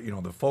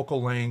 the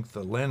focal length,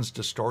 the lens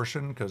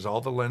distortion, because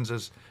all the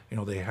lenses,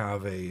 they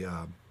have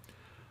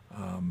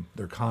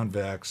they're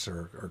convex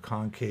or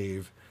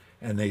concave,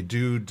 and they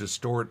do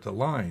distort the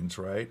lines,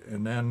 right?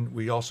 And then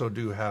we also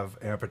do have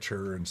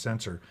aperture and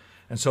sensor.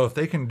 And so if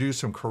they can do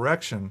some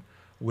correction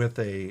with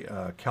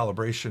a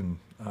calibration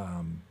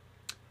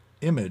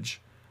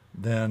image,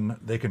 then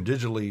they can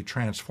digitally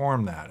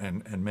transform that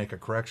and make a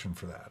correction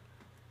for that.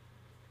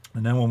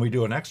 And then when we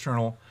do an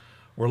external,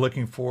 we're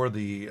looking for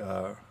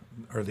the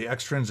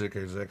extrinsic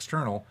is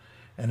external,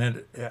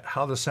 and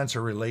how the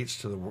sensor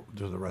relates to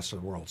the rest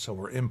of the world. So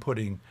we're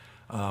inputting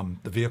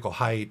the vehicle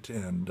height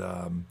and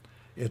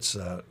it's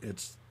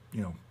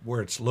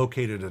where it's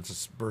located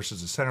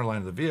versus the center line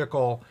of the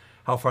vehicle,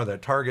 how far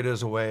that target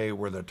is away,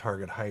 where the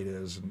target height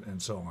is,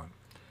 and so on.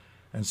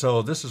 And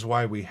so this is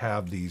why we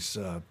have these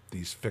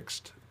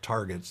fixed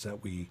targets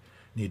that we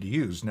need to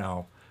use.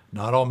 Now,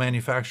 not all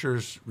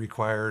manufacturers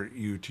require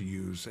you to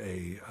use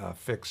a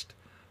fixed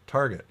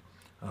target.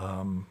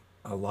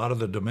 A lot of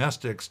the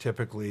domestics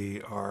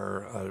typically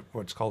are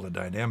what's called a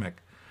dynamic,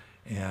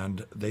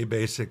 and they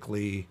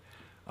basically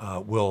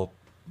will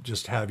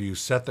just have you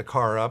set the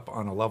car up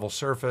on a level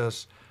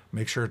surface,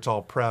 make sure it's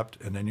all prepped,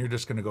 and then you're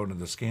just going to go into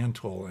the scan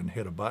tool and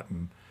hit a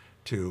button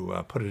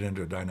to put it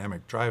into a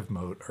dynamic drive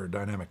mode or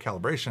dynamic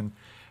calibration,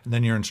 and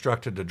then you're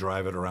instructed to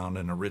drive it around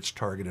in a rich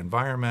target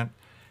environment,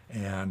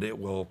 and it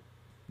will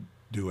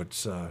do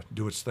its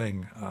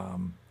thing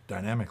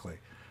dynamically,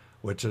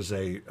 which is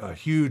a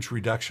huge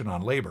reduction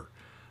on labor.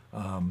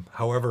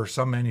 However,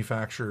 some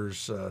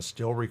manufacturers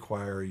still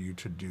require you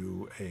to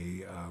do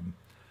a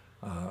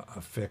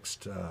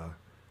fixed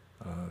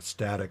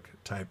static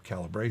type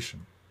calibration.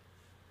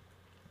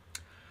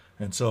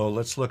 And so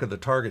let's look at the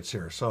targets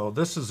here. So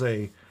this is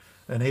an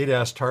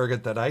ADAS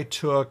target that I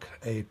took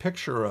a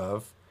picture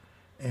of,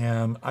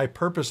 and I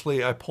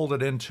pulled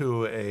it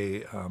into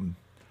a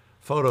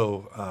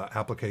photo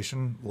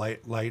application,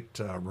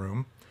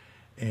 Lightroom,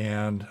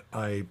 and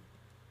I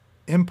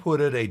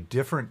inputted a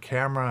different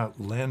camera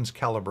lens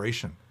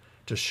calibration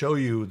to show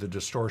you the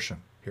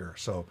distortion here.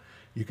 So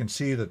you can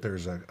see that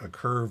there's a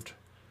curved,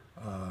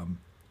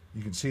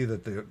 you can see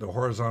that the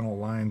horizontal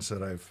lines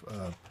that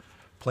I've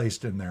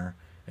placed in there,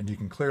 and you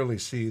can clearly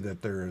see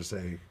that there is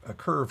a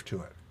curve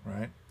to it,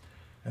 right?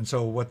 And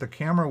so what the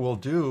camera will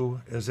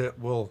do is it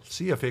will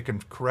see if it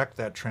can correct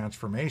that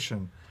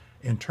transformation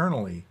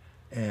internally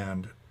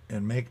and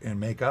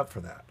make up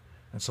for that.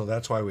 And so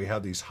that's why we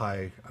have these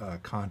high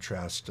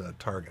contrast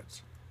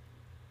targets.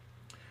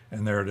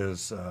 And there it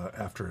is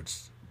after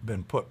it's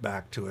been put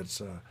back to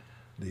its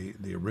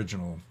the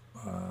original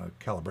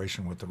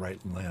calibration with the right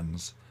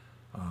lens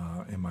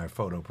in my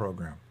photo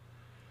program.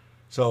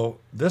 So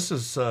this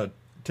is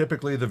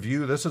typically the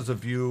view. This is a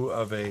view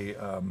of a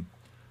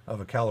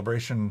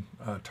calibration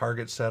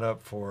target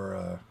setup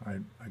for I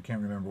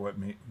can't remember what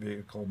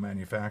vehicle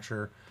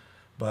manufacturer,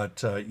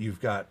 but you've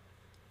got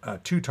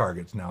two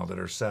targets now that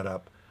are set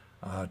up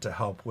to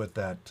help with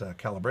that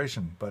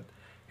calibration. But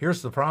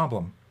here's the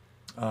problem,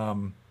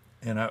 and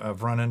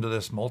I've run into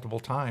this multiple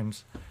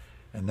times,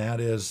 and that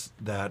is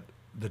that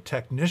the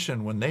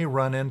technician, when they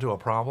run into a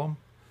problem,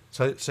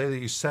 so say that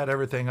you set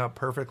everything up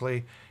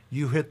perfectly,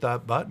 you hit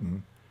that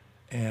button,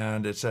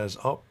 and it says,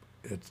 oh,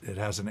 it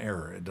has an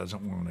error. It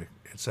doesn't want to,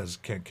 it says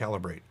can't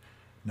calibrate.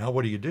 Now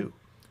what do?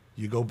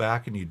 You go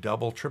back and you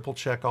double, triple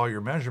check all your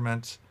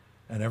measurements,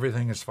 and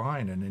everything is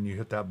fine, and then you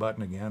hit that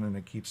button again, and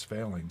it keeps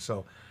failing.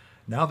 So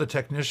now the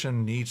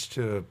technician needs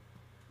to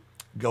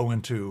go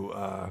into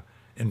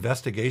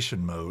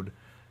investigation mode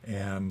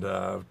and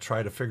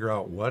try to figure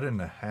out what in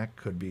the heck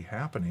could be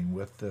happening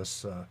with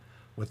this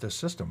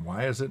system.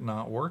 Why is it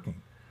not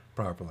working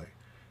properly?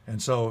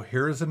 And so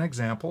here is an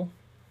example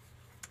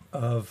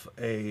of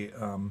a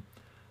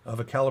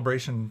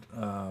calibration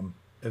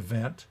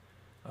event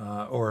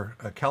or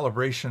a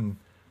calibration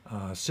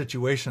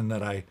situation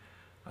that I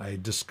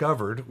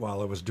discovered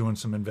while I was doing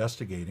some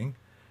investigating.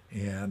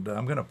 And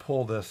I'm going to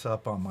pull this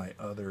up on my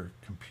other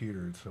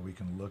computer so we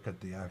can look at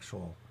the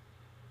actual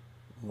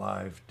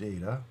live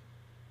data.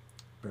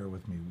 Bear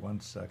with me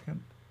 1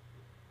 second.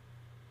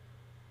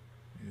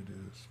 It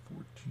is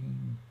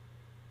 14.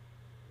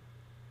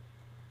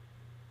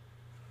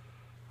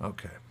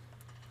 Okay.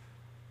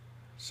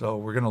 So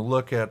we're going to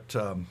look at,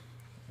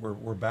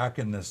 we're back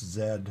in this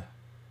Z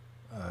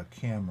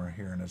camera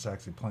here, and it's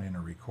actually playing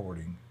a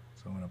recording.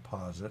 So I'm going to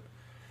pause it.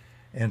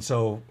 And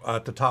so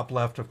at the top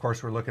left, of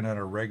course, we're looking at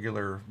a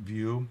regular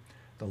view.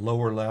 The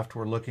lower left,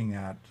 we're looking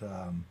at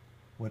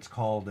what's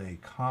called a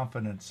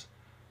confidence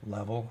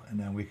level, and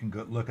then we can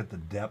go look at the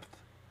depth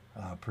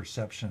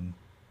perception.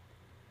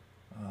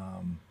 If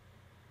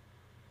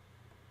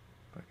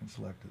I can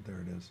select it,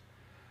 there it is.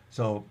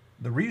 So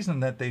the reason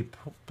that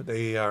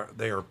they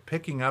are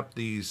picking up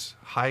these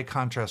high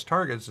contrast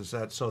targets is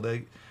that so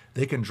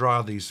they can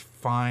draw these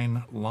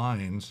fine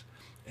lines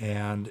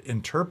and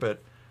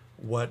interpret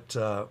what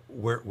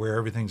where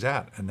everything's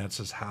at, and that's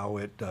just how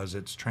it does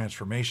its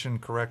transformation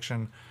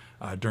correction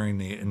during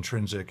the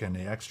intrinsic and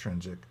the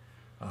extrinsic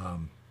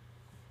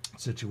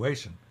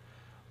situation.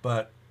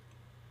 But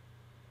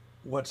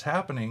what's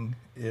happening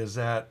is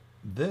that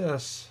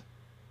this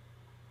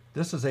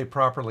is a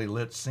properly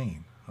lit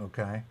scene,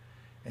 okay?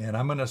 And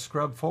I'm going to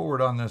scrub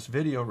forward on this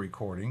video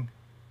recording,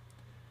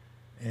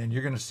 and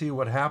you're going to see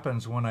what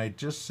happens when I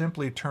just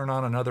simply turn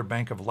on another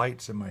bank of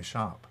lights in my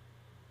shop.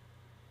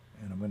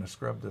 And I'm going to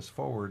scrub this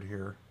forward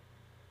here.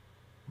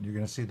 And you're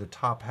going to see the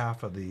top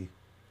half of the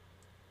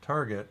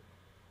target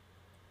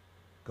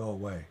go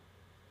away.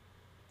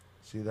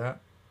 See that?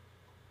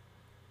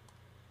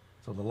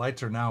 So the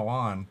lights are now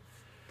on.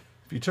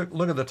 If you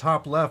look at the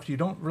top left, you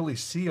don't really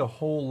see a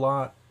whole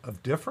lot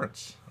of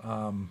difference.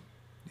 You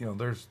know,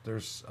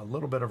 there's a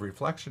little bit of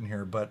reflection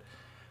here, but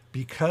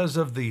because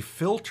of the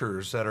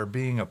filters that are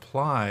being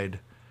applied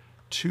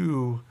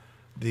to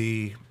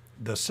the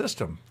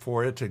system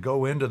for it to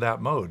go into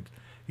that mode.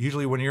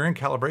 Usually when you're in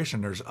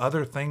calibration, there's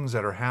other things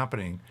that are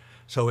happening.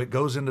 So it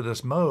goes into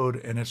this mode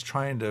and it's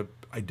trying to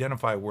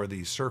identify where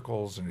these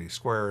circles and these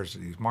squares,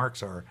 these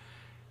marks are,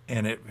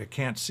 and it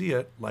can't see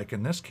it, like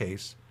in this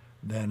case,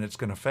 then it's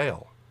going to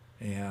fail.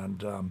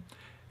 And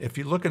if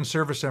you look in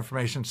service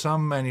information,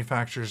 some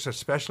manufacturers,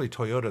 especially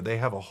Toyota, they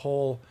have a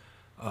whole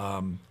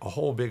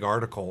big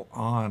article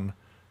on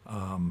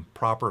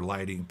proper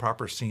lighting,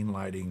 proper scene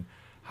lighting,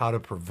 how to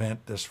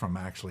prevent this from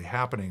actually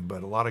happening.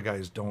 But a lot of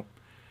guys don't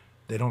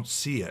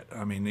see it.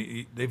 I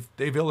mean,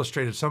 they've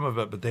illustrated some of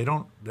it, but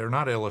they're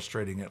not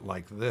illustrating it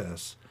like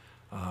this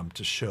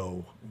to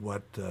show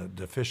what the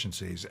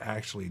deficiencies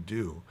actually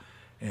do,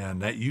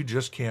 and that you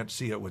just can't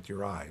see it with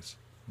your eyes.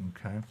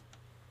 Okay.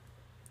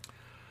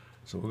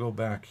 So we'll go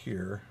back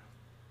here.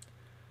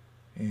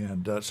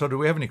 And so do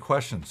we have any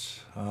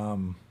questions?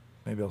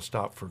 Maybe I'll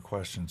stop for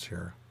questions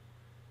here.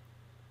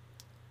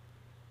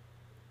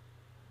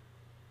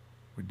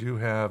 We do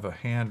have a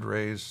hand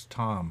raised.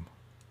 Tom.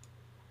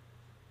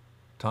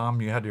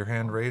 Tom, you had your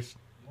hand raised?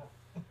 Yeah.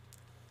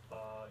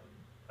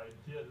 I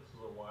did. This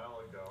was a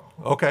while ago.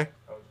 Okay.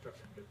 I was trying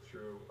to get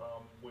through.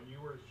 When you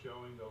were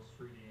showing those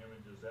 3D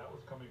images, that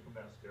was coming from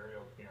that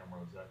stereo camera.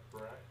 Is that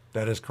correct?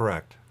 That is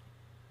correct.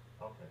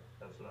 Okay.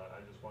 That's what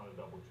I just want to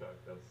double check.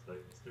 That's the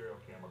stereo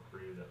camera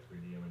created that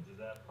 3D image. Is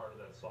that part of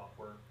that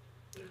software?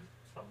 It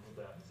comes with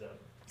that? Is that?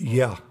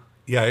 Yeah.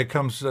 Yeah, it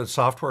comes, the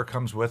software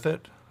comes with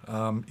it.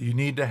 You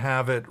need to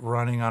have it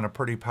running on a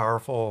pretty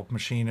powerful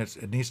machine.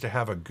 It needs to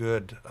have a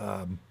good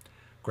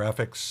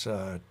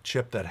graphics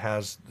chip that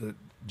has the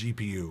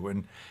GPU.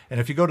 And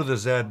if you go to the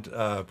Zed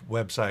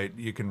website,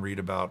 you can read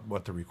about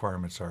what the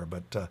requirements are.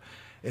 But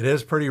it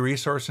is pretty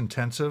resource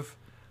intensive.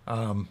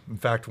 In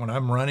fact, when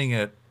I'm running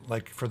it,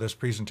 like for this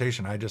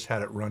presentation, I just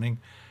had it running.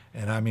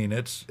 And I mean,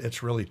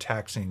 it's really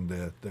taxing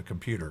the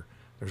computer.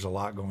 There's a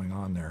lot going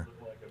on there.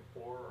 Like a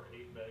 4 or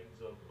 8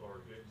 megs or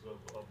gigs of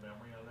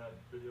memory on that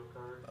video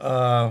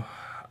card?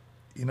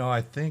 You know,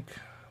 I think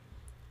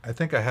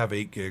I have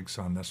 8 gigs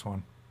on this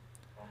one.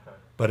 Okay.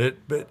 But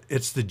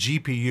it's the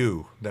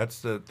GPU.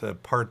 That's the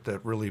part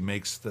that really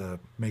makes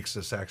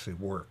this actually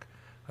work.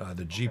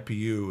 The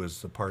GPU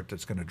is the part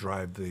that's going to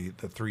drive the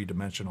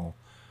 3-dimensional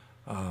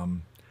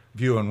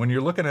view. And when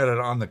you're looking at it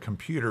on the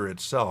computer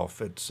itself,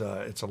 it's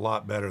a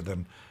lot better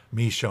than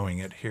me showing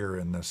it here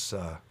in this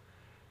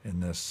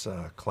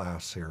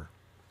class here.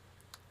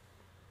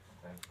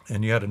 Okay.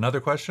 And you had another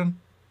question?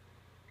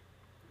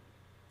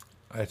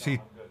 I see. I'm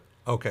good.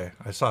 Okay,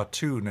 I saw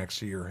 2 next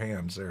to your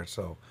hands there.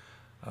 So,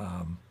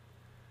 and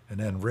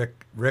then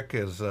Rick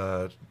is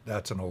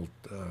that's an old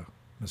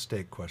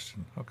mistake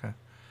question. Okay.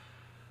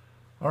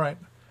 All right.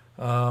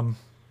 Well,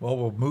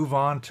 we'll move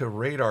on to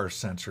radar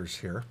sensors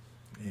here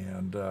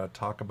and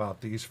talk about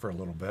these for a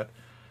little bit.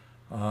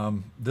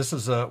 This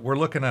is we're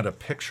looking at a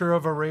picture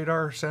of a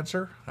radar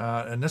sensor,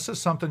 and this is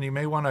something you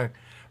may want to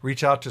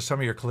reach out to some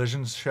of your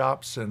collision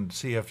shops and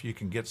see if you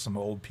can get some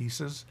old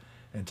pieces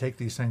and take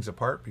these things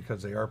apart,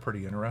 because they are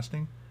pretty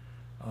interesting.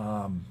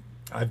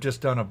 I've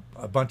just done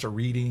a bunch of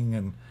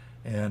reading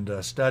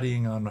and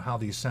studying on how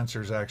these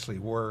sensors actually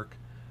work,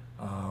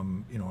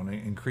 you know, and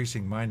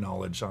increasing my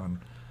knowledge on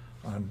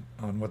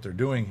what they're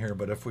doing here.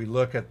 But if we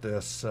look at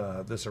this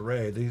this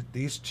array,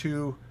 these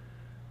two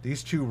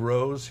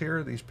rows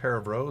here, these pair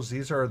of rows,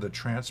 these are the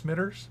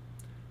transmitters.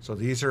 So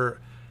these are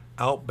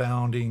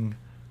outbounding,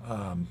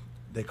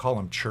 they call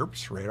them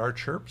chirps, radar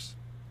chirps.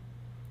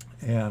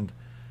 And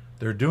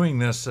they're doing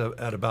this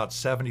at about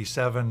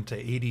 77 to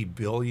 80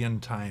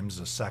 billion times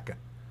a second,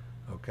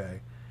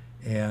 okay?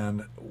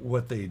 And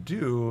what they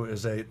do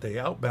is they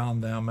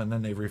outbound them, and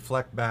then they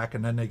reflect back,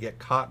 and then they get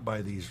caught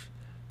by these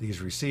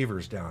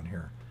receivers down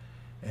here.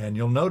 And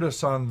you'll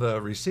notice on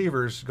the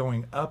receivers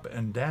going up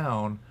and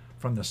down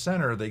from the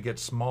center, they get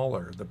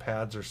smaller. The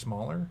pads are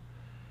smaller.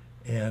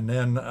 And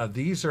then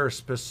these are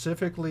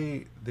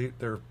specifically,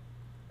 they're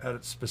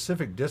at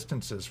specific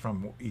distances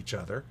from each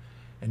other.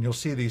 And you'll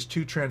see these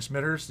two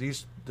transmitters,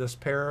 this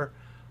pair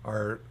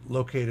are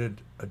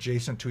located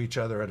adjacent to each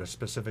other at a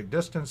specific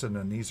distance, and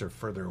then these are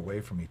further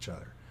away from each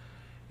other.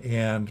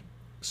 And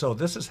so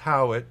this is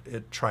how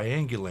it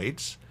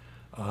triangulates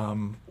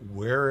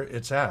where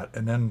it's at.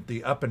 And then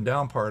the up and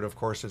down part, of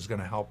course, is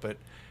going to help it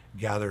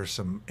gather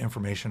some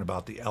information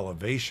about the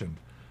elevation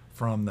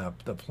from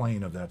the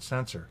plane of that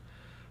sensor.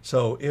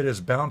 So it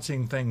is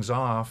bouncing things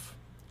off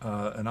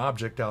an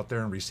object out there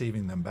and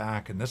receiving them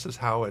back. And this is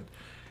how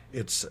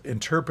it's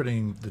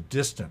interpreting the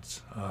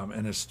distance,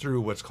 and it's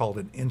through what's called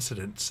an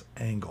incidence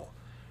angle.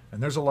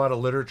 And there's a lot of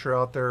literature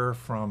out there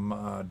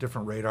from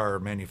different radar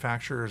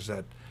manufacturers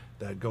that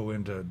go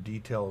into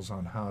details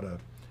on how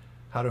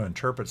to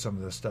interpret some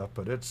of this stuff.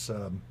 But it's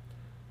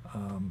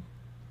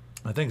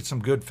I think it's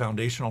some good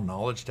foundational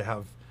knowledge to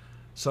have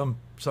some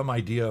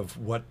idea of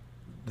what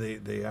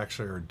they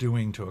actually are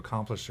doing to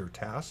accomplish their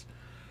task.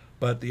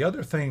 But the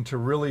other thing to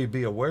really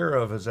be aware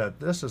of is that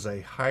this is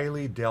a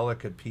highly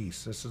delicate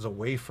piece. This is a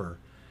wafer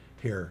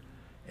here.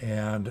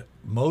 And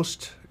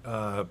most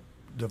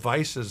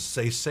devices,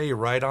 they say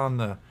right on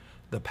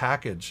the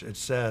package, it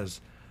says,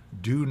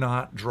 do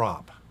not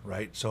drop,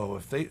 right? So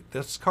if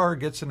this car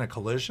gets in a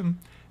collision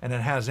and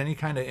it has any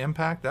kind of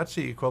impact, that's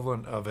the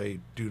equivalent of a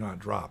do not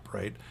drop,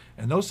 right?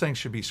 And those things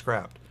should be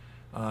scrapped.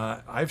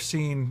 I've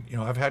seen,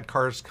 I've had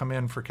cars come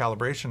in for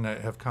calibration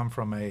that have come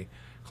from a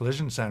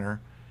collision center,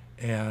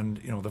 and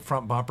the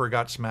front bumper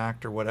got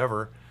smacked or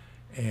whatever,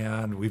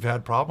 and we've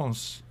had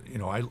problems.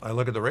 I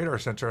look at the radar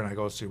sensor and I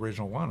go, it's the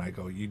original one. I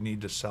go, you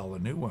need to sell a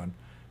new one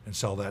and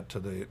sell that to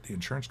the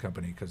insurance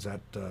company, because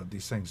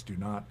these things do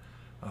not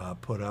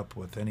put up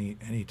with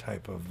any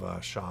type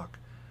of shock.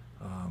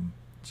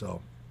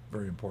 So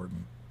very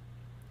important.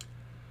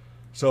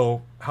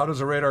 So how does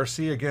a radar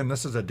see? Again,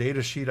 this is a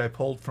data sheet I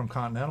pulled from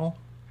Continental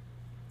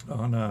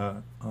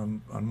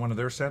on one of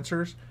their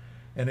sensors,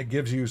 and it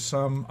gives you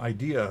some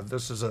idea.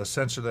 This is a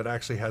sensor that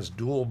actually has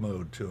dual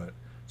mode to it.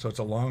 So it's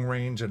a long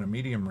range and a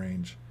medium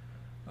range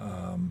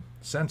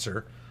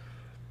sensor,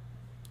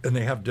 and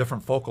they have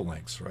different focal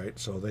lengths, right?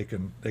 So they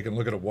can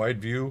look at a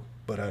wide view,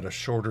 but at a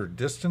shorter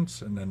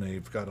distance, and then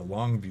they've got a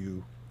long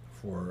view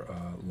for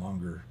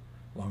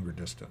longer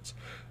distance.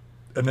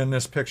 And then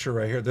this picture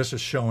right here, this is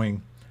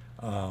showing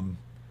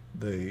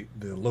the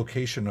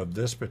location of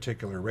this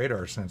particular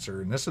radar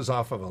sensor, and this is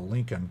off of a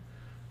Lincoln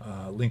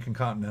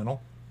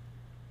Continental.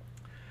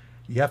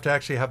 You have to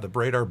actually have the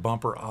radar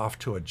bumper off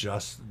to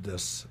adjust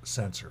this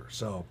sensor.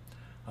 So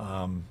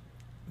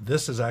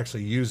this is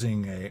actually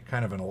using a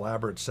kind of an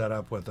elaborate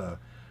setup with a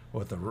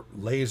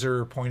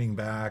laser pointing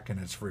back, and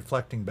it's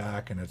reflecting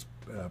back, and it's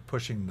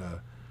pushing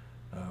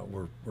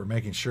we're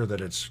making sure that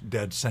it's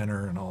dead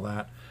center and all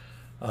that.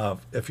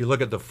 If you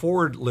look at the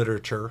Ford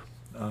literature,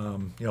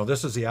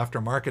 this is the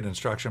aftermarket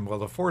instruction. Well,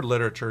 the Ford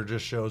literature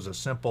just shows a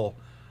simple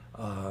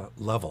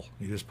level.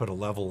 You just put a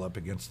level up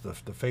against the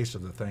face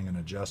of the thing and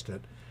adjust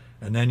it.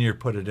 And then you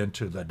put it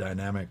into the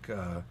dynamic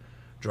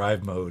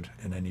drive mode,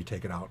 and then you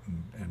take it out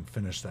and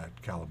finish that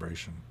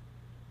calibration.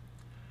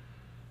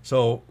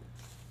 So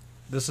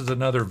this is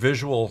another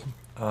visual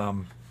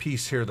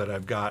piece here that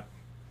I've got.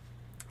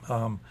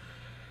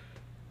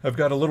 I've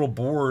got a little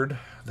board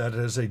that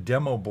is a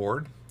demo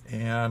board,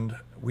 and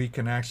we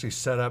can actually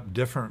set up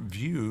different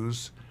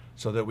views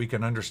so that we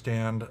can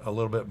understand a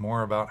little bit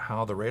more about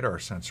how the radar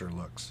sensor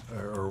looks,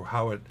 or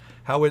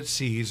how it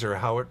sees or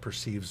how it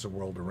perceives the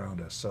world around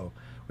us. So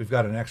we've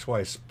got an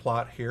XY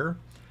plot here,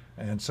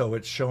 and so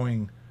it's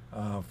showing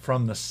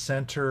from the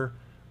center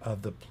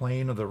of the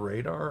plane of the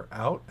radar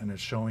out, and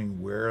it's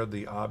showing where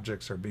the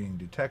objects are being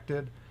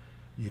detected.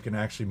 You can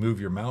actually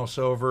move your mouse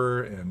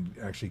over and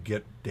actually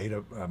get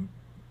data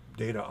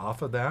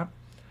off of that.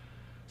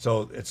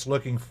 So it's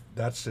looking,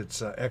 that's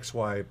its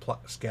XY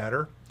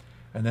scatter.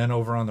 And then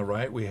over on the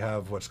right, we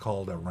have what's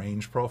called a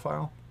range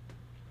profile.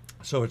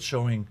 So it's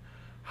showing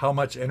how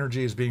much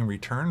energy is being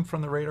returned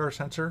from the radar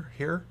sensor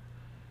here.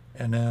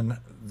 And then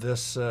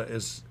this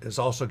is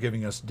also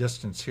giving us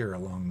distance here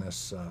along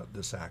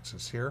this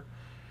axis here.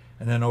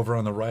 And then over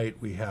on the right,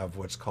 we have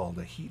what's called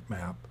a heat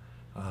map.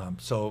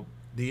 So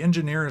the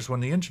engineers, when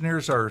the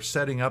engineers are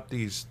setting up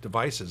these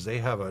devices, they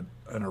have an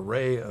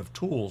array of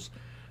tools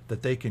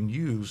that they can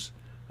use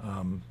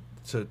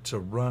to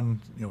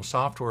run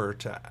software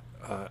to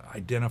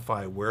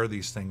identify where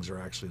these things are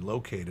actually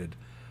located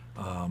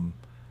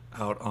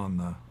out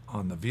on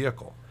the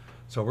vehicle.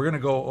 So we're going to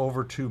go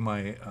over to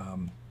my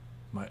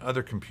my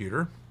other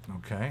computer,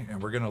 okay,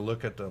 and we're going to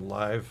look at the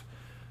live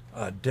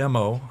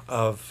demo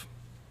of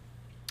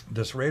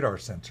this radar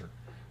sensor.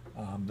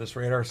 This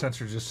radar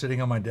sensor is just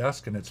sitting on my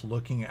desk, and it's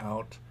looking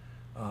out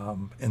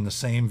in the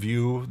same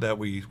view that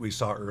we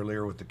saw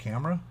earlier with the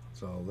camera.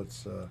 So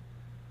let's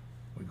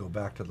we go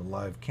back to the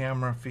live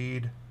camera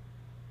feed.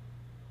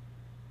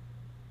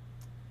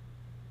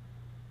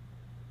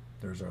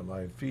 There's our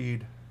live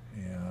feed,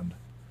 And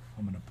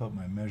I'm going to put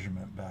my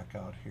measurement back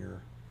out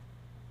here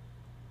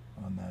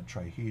on that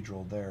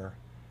trihedral there,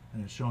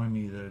 and it's showing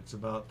me that it's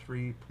about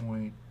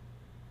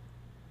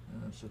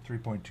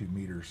 3.2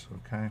 meters.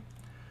 Okay,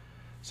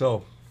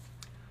 so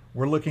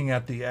we're looking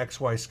at the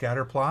XY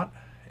scatter plot,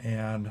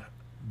 and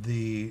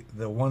the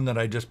one that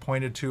I just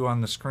pointed to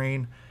on the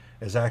screen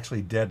is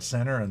actually dead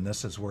center, and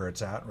this is where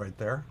it's at right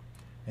there.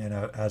 And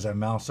as I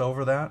mouse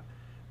over that,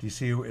 do you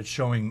see it's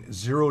showing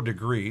 0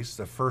 degrees?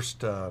 The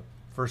first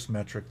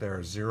metric there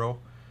is 0,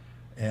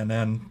 and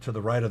then to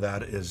the right of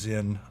that is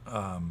in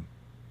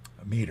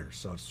meters.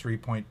 So it's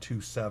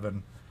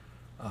 3.27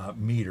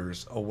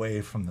 meters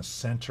away from the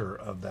center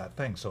of that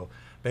thing. So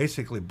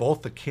basically,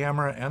 both the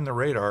camera and the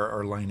radar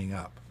are lining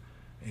up,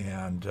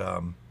 and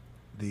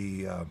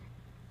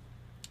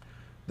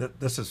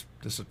this is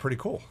pretty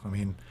cool. I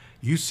mean,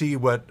 you see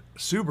what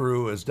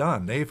Subaru has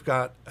done. They've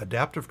got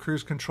adaptive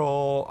cruise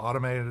control,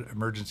 automated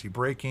emergency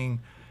braking,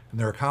 and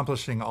they're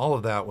accomplishing all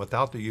of that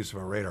without the use of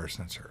a radar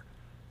sensor.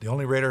 The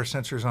only radar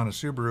sensors on a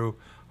Subaru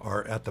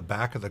are at the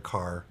back of the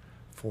car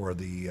for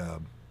the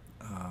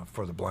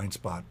blind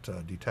spot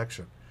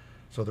detection.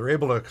 So they're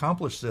able to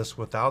accomplish this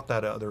without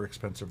that other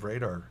expensive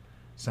radar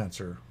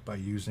sensor by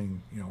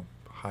using, you know,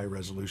 high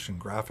resolution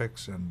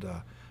graphics and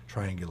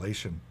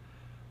triangulation.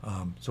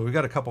 So we've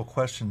got a couple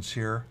questions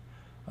here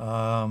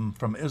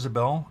from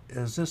Isabel.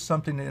 Is this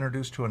something to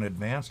introduce to an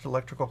advanced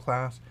electrical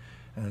class?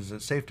 And is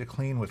it safe to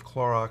clean with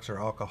Clorox or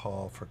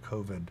alcohol for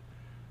COVID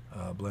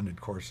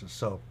blended courses?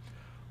 So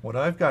what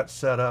I've got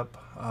set up,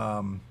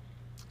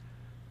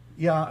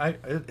 yeah,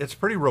 it's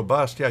pretty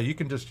robust. Yeah, you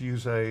can just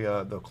use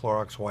the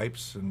Clorox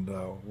wipes and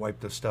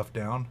wipe this stuff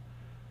down.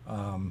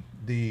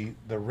 The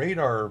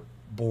radar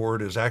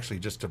board is actually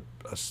just a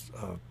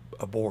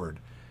board,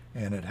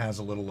 and it has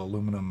a little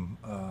aluminum,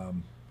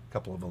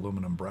 couple of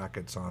aluminum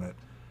brackets on it.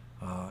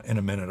 In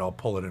a minute, I'll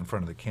pull it in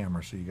front of the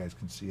camera so you guys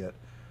can see it.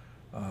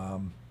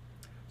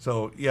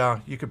 So yeah,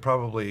 you could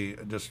probably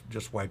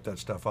just wipe that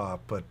stuff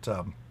off, but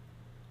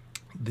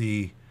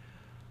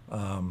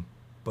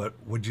but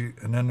would you?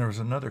 And then there was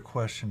another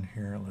question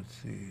here. Let's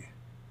see.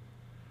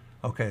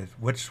 Okay,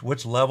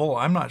 which level?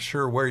 I'm not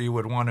sure where you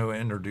would want to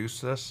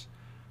introduce this,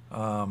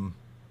 but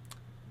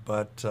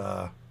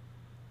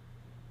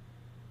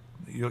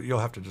you'll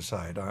have to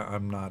decide.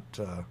 I'm not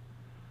a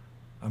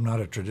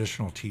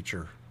traditional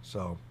teacher,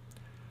 so.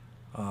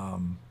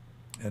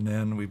 And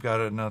then we've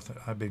got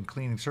another. I've been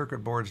cleaning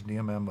circuit boards,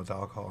 DMM with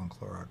alcohol and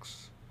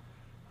Clorox.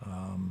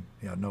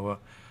 Yeah, no.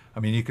 I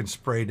mean, you can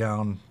spray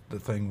down the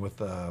thing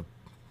with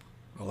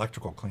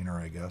electrical cleaner,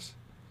 I guess.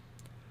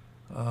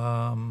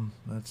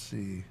 Let's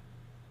see.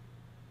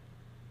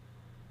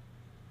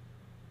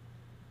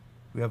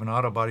 We have an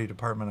auto body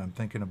department. I'm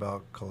thinking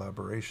about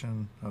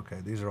collaboration. Okay,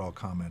 these are all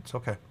comments.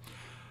 Okay.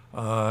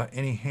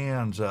 Any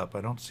hands up?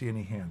 I don't see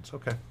any hands.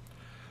 Okay.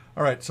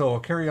 All right, so I'll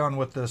carry on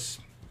with this.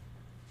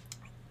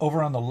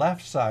 Over on the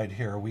left side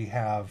here, we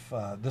have,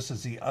 this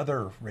is the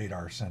other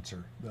radar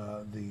sensor,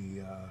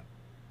 the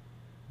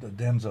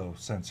Denso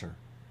sensor.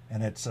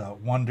 And it's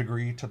 1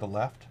 degree to the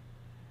left,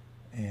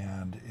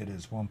 and it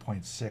is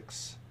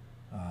 1.6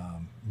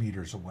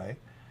 meters away.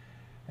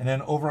 And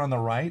then over on the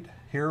right,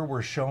 here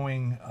we're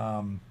showing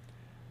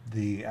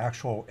the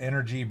actual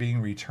energy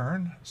being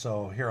returned.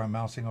 So here I'm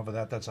mousing over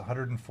that. That's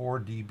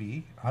 114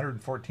 dB.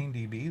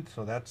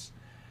 So that's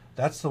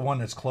the one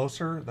that's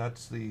closer.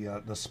 That's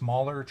the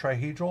smaller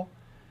trihedral.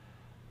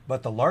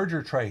 But the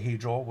larger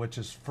trihedral, which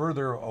is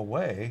further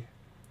away,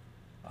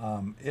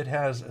 it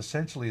has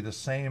essentially the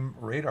same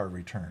radar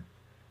return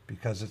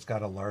because it's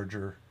got a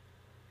larger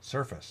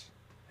surface,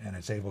 and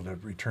it's able to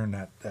return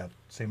that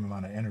same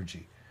amount of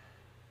energy.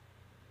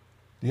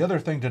 The other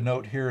thing to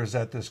note here is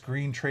that this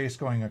green trace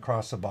going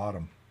across the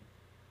bottom,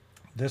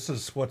 this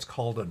is what's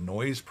called a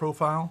noise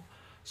profile.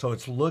 So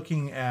it's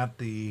looking at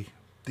the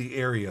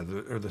area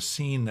or the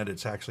scene that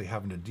it's actually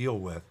having to deal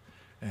with.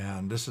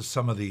 And this is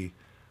some of the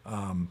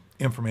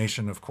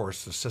information, of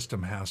course, the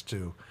system has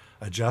to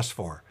adjust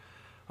for.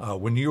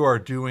 When you are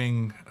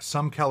doing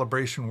some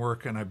calibration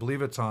work, and I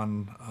believe it's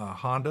on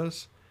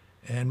Hondas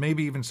and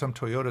maybe even some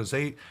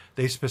Toyotas,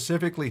 they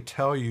specifically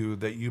tell you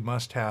that you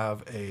must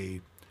have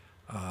a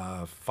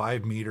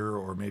 5 meter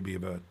or maybe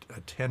about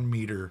a 10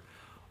 meter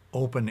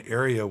open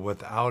area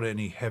without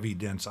any heavy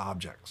dense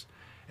objects.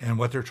 And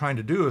what they're trying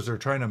to do is they're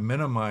trying to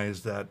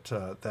minimize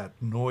that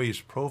noise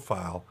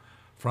profile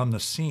from the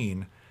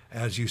scene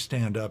as you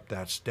stand up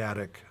that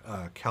static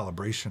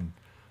calibration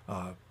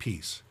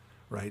piece,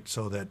 right?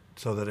 So that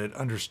it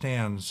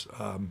understands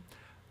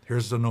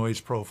here's the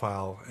noise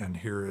profile and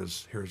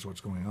here's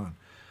what's going on.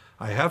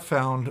 I have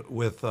found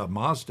with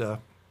Mazda,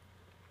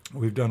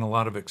 we've done a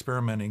lot of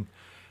experimenting.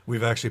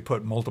 We've actually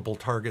put multiple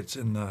targets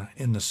in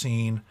the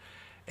scene,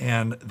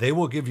 and they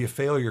will give you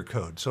failure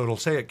code. So it'll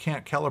say it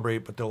can't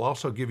calibrate, but they'll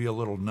also give you a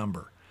little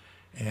number.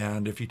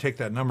 And if you take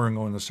that number and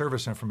go in the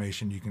service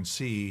information, you can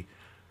see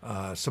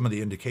some of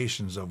the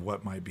indications of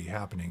what might be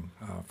happening.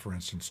 For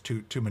instance,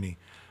 too many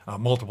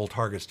multiple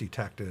targets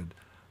detected,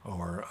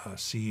 or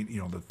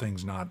the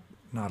thing's not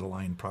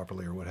aligned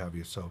properly, or what have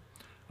you. So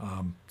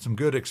some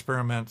good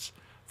experiments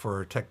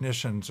for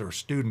technicians or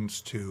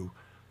students to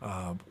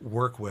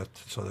work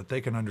with so that they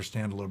can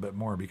understand a little bit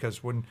more.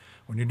 Because when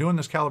you're doing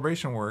this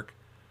calibration work,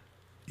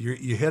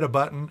 you hit a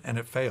button and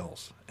it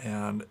fails,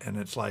 and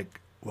it's like,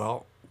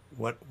 well,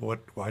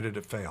 why did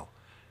it fail?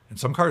 And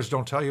some cars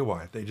don't tell you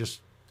why. They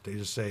just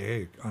say,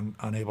 hey,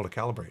 unable to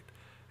calibrate,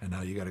 and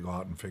now you got to go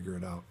out and figure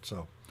it out.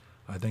 So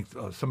I think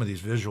some of these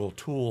visual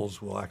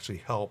tools will actually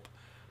help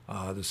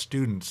the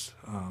students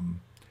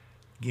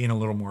gain a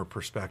little more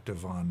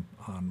perspective on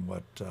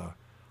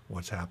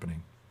what's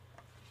happening.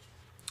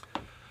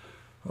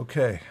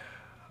 Okay,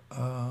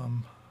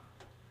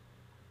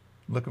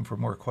 looking for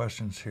more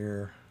questions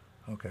here.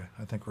 Okay,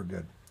 I think we're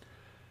good.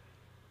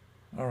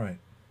 All right.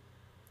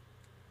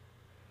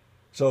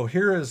 So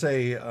here is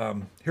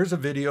here's a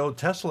video.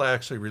 Tesla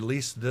actually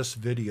released this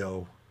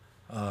video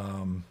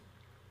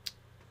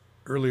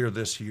earlier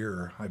this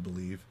year, I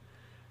believe,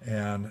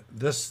 and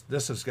this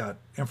has got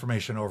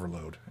information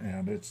overload,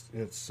 and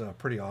it's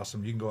pretty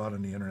awesome. You can go out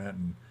on the internet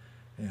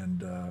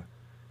and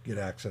get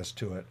access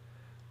to it.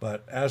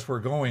 But as we're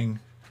going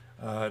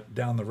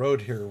down the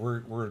road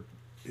here,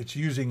 it's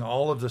using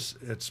all of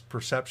its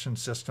perception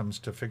systems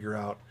to figure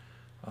out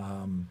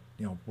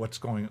what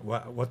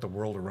the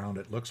world around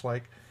it looks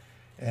like.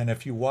 And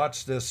if you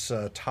watch this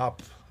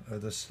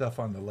this stuff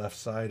on the left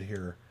side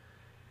here,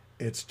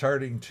 it's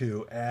starting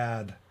to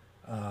add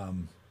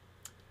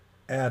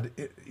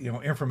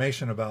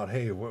information about,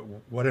 hey,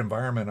 what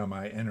environment am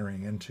I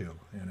entering into?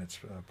 And it's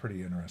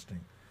pretty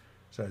interesting.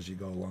 So as you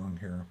go along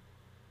here,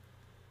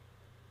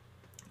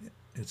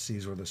 it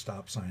sees where the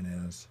stop sign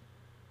is,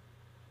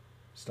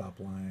 stop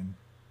line,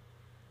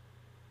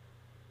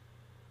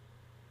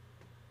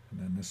 and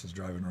then this is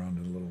driving around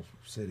in a little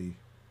city.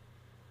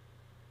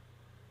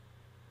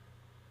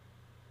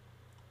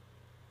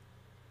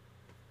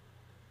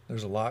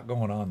 There's a lot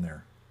going on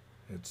there.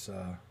 It's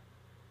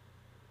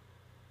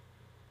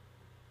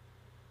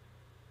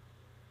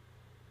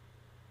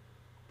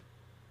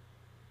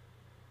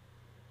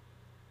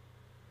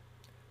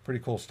pretty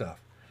cool stuff.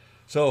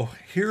 So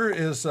here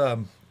is,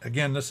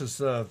 again, this is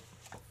the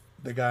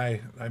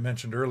guy I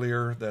mentioned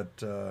earlier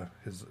that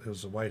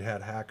is a white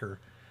hat hacker.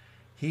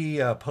 He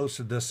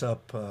posted this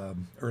up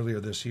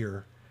earlier this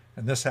year,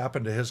 and this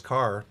happened to his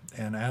car.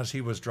 And as he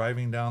was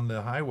driving down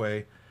the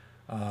highway,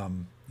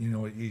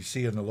 you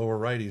see in the lower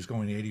right, he's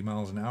going 80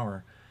 miles an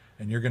hour,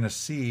 and you're going to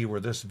see where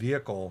this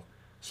vehicle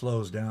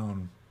slows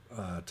down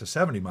to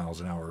 70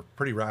 miles an hour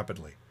pretty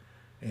rapidly.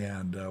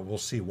 And we'll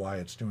see why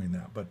it's doing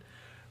that. But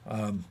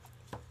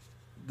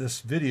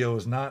this video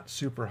is not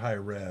super high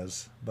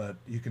res, but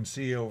you can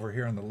see over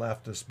here on the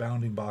left this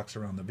bounding box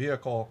around the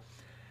vehicle,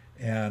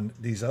 and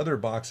these other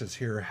boxes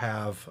here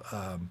have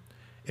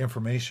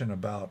information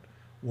about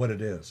what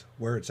it is,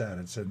 where it's at.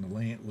 It's in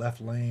the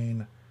left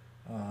lane.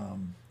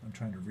 I'm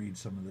trying to read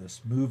some of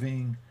this.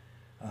 Moving.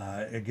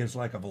 It gives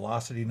like a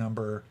velocity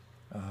number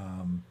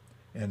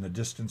and the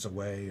distance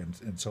away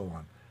and so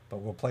on. But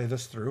we'll play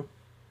this through.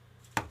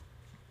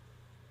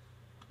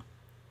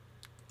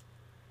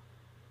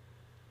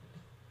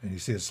 And you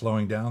see it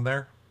slowing down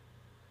there?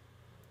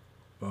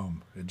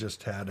 Boom. It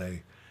just had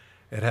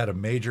a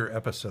major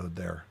episode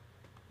there.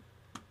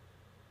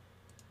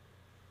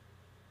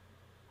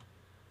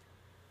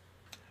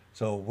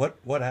 So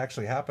what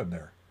actually happened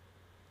there?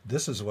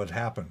 This is what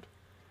happened.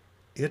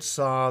 It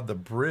saw the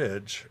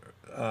bridge,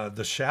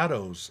 the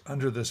shadows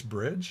under this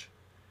bridge,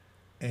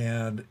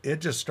 and it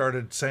just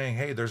started saying,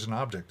 hey, there's an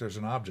object,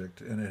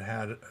 and it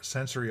had a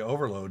sensory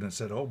overload, and it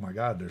said, oh my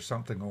God, there's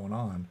something going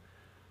on.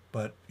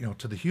 But,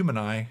 to the human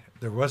eye,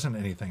 there wasn't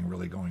anything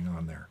really going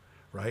on there,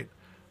 right?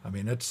 I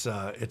mean, it's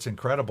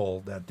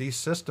incredible that these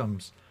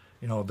systems,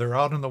 they're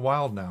out in the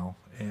wild now,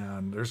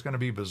 and there's going to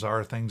be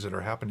bizarre things that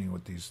are happening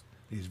with these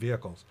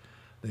vehicles.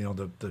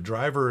 The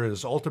driver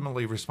is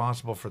ultimately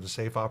responsible for the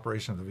safe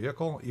operation of the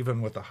vehicle,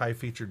 even with a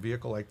high-featured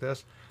vehicle like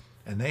this,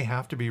 and they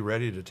have to be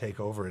ready to take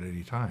over at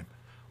any time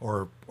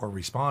or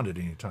respond at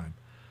any time.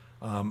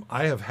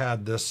 I have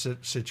had this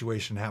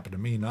situation happen to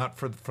me, not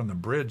from the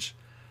bridge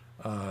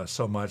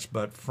so much,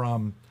 but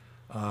from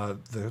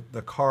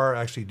the car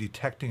actually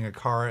detecting a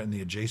car in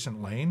the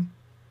adjacent lane,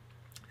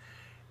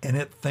 and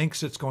it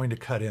thinks it's going to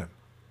cut in,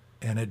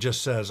 and it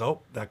just says,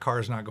 oh, that car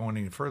is not going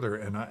any further,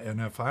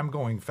 and if I'm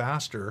going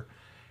faster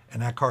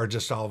and that car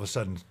just all of a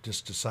sudden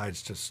just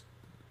decides to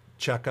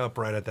check up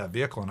right at that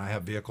vehicle, and I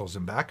have vehicles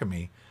in back of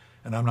me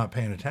and I'm not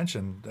paying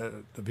attention,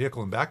 the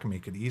vehicle in back of me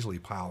could easily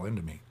pile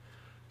into me.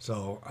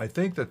 So I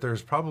think that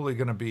there's probably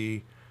going to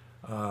be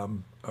a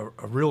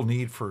real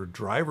need for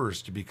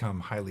drivers to become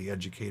highly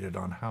educated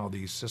on how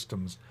these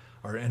systems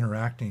are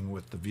interacting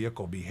with the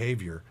vehicle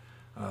behavior,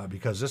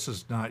 because this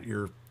is not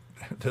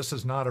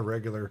a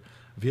regular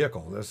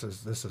vehicle.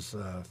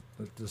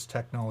 This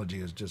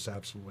technology is just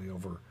absolutely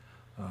over.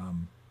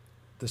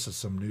 This is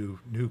some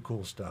new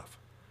cool stuff.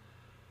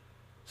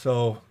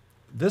 So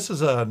this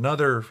is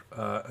another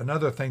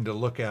thing to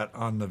look at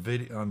on the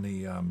video, on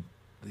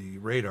the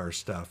radar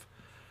stuff.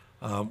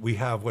 We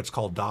have what's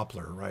called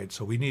Doppler, right?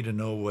 So we need to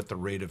know what the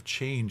rate of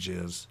change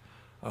is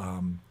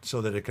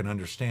so that it can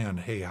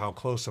understand, hey, how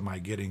close am I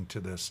getting to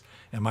this?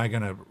 Am I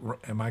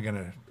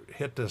gonna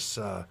hit this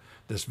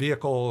this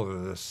vehicle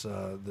or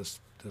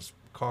this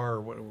car,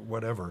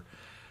 whatever?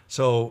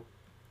 So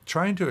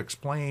trying to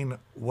explain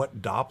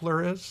what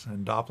Doppler is,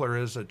 and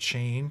Doppler is a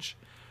change,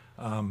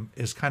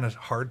 is kind of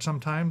hard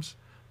sometimes,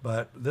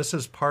 but this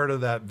is part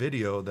of that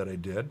video that I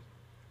did,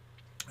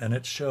 and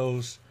it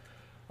shows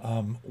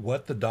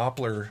what the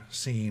Doppler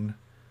scene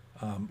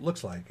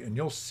looks like. And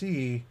you'll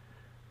see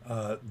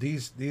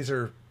these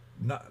are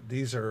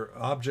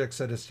objects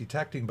that it's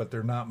detecting, but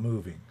they're not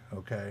moving.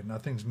 Okay,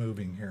 nothing's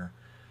moving here,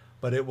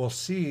 but it will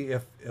see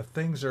if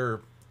things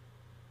are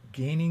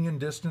gaining in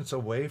distance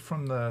away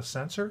from the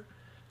sensor.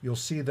 You'll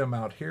see them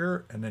out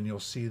here, and then you'll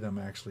see them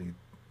actually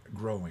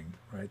growing,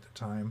 right? The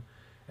time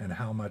and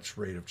how much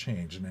rate of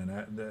change. And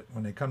then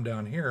when they come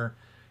down here,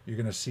 you're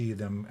going to see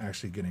them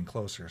actually getting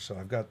closer. So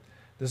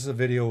this is a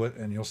video,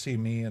 and you'll see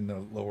me in the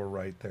lower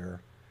right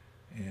there,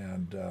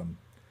 and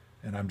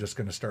I'm just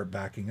going to start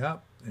backing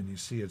up, and you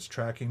see it's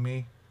tracking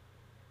me.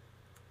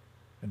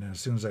 And then as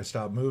soon as I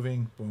stop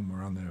moving, boom,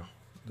 we're on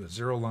the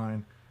zero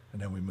line,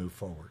 and then we move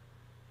forward.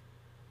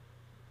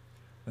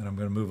 Then I'm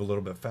going to move a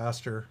little bit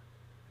faster.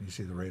 You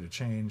see the rate of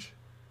change.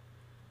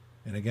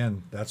 And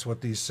again, that's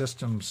what these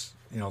systems,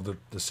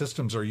 the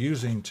systems are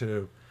using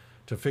to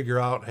figure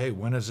out, hey,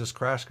 when is this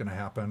crash going to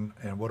happen,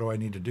 and what do I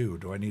need to do?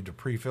 Do I need to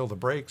pre-fill the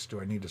brakes? Do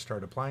I need to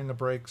start applying the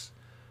brakes?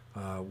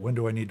 When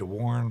do I need to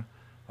warn?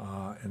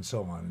 And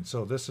so on. And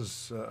so this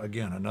is,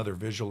 again, another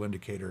visual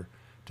indicator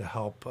to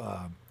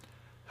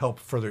help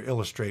further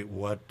illustrate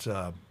what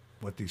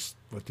these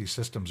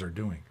systems are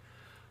doing.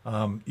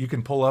 You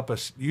can pull up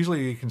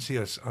usually you can see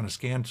us on a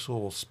scan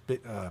tool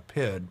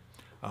PID.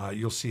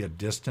 You'll see a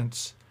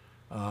distance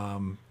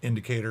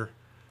indicator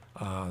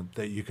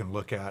that you can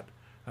look at.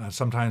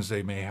 Sometimes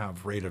they may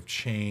have rate of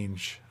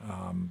change.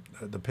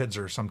 The PIDs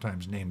are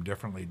sometimes named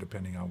differently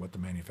depending on what the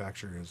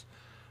manufacturer is.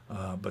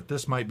 But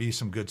this might be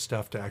some good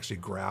stuff to actually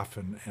graph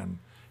and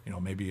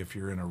maybe if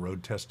you're in a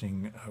road test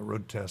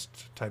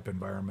type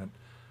environment,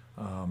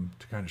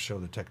 to kind of show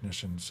the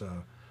technicians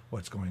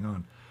what's going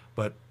on.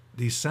 But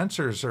these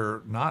sensors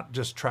are not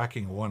just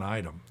tracking one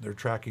item, they're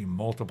tracking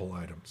multiple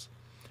items.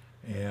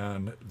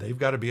 And they've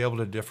got to be able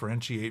to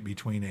differentiate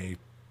between a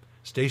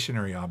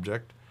stationary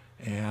object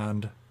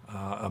and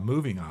a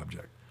moving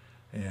object.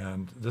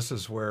 And this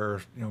is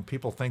where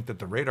people think that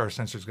the radar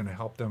sensor is going to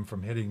help them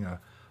from hitting a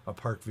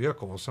parked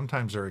vehicle.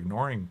 Sometimes they're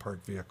ignoring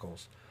parked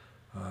vehicles.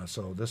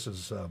 So this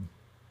is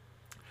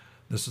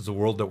the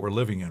world that we're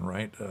living in,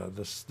 right?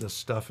 This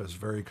stuff is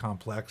very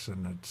complex,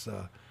 and it's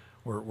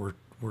we're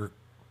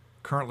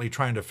currently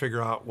trying to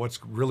figure out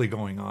what's really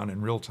going on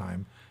in real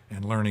time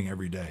and learning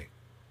every day.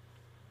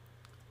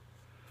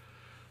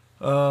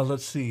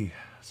 Let's see.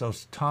 So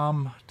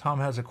Tom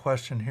has a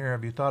question here.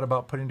 Have you thought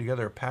about putting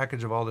together a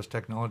package of all this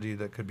technology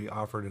that could be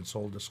offered and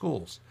sold to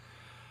schools?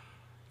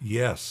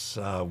 Yes,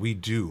 we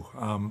do.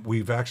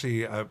 We've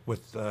actually,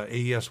 with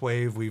AES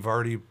Wave, we've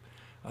already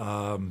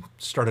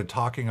started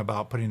talking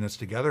about putting this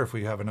together. If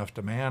we have enough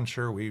demand,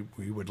 sure, we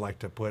would like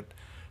to put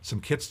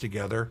some kits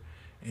together,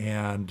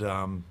 and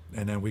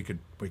then we could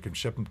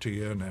ship them to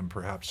you, and then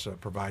perhaps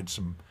provide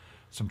some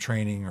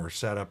training or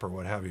setup or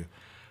what have you.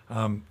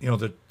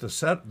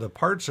 The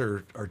parts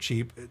are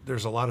cheap.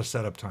 There's a lot of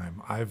setup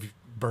time. I've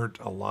burnt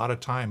a lot of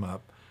time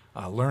up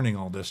learning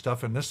all this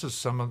stuff, and this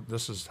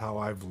is how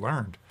I've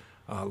learned,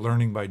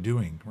 learning by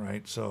doing,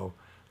 right? So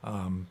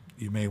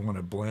you may want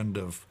a blend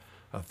of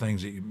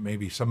things that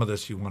maybe some of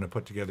this you want to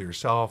put together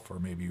yourself, or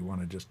maybe you want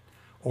to just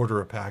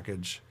order a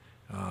package.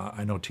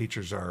 I know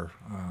teachers are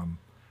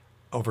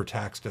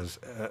overtaxed as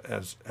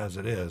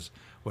it is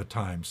with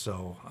time,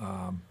 so.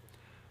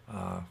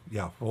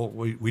 Yeah, well,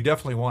 we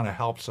definitely want to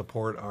help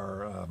support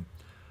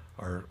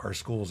our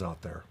schools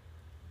out there.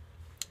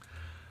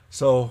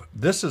 So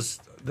this is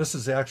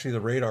actually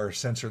the radar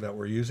sensor that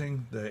we're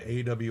using, the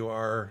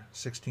AWR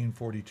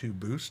 1642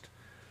 Boost.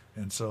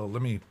 And so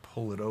let me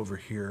pull it over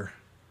here.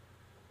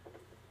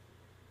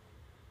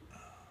 I'm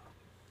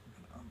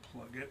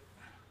gonna unplug it.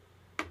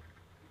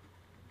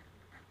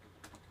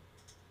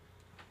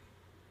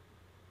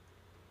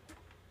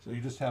 So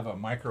you just have a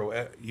micro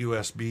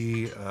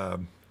USB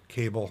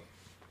cable.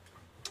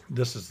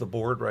 This is the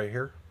board right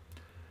here,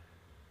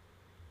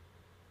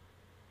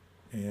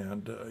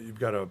 and you've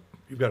got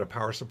a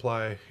power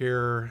supply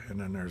here, and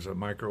then there's a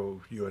micro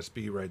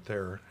USB right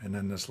there, and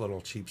then this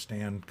little cheap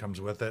stand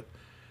comes with it,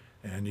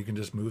 and you can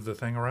just move the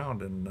thing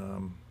around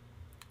and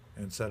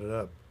set it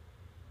up.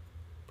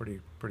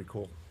 Pretty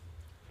cool.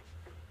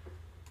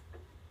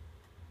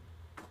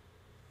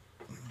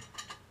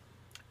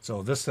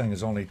 So this thing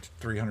is only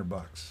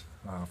 $300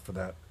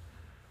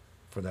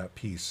 for that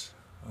piece.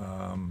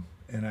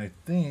 And I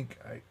think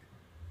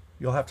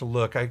you'll have to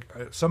look.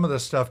 Some of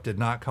this stuff did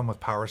not come with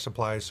power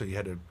supplies, so you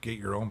had to get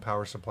your own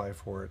power supply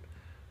for it.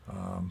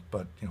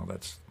 But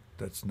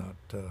that's not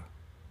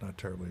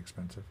terribly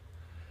expensive.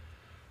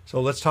 So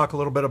let's talk a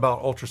little bit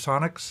about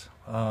ultrasonics.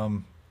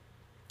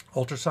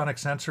 Ultrasonic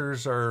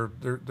sensors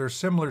they're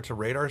similar to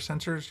radar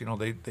sensors. You know,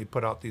 they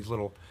put out these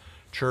little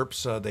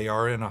chirps. They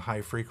are in a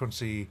high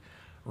frequency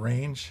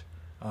range.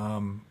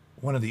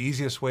 One of the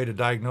easiest way to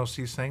diagnose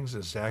these things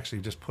is to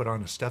actually just put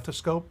on a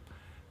stethoscope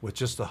with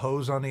just the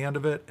hose on the end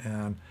of it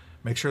and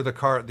make sure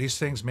these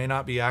things may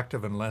not be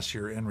active unless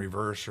you're in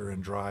reverse or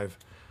in drive.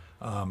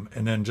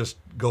 And then just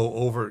go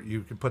over,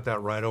 you can put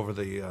that right over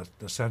the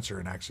sensor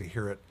and actually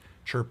hear it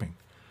chirping.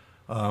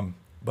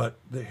 But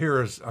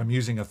I'm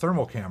using a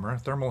thermal camera,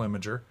 thermal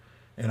imager,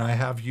 and I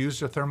have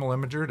used a thermal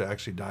imager to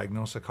actually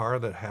diagnose a car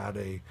that had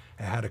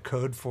a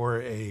code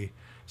for a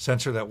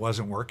sensor that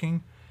wasn't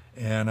working.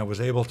 And I was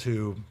able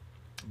to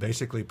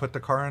basically put the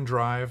car in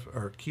drive,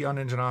 or key on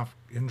engine off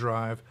in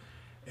drive,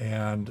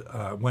 and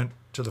went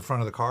to the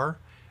front of the car,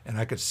 and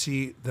I could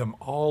see them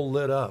all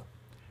lit up.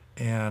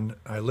 And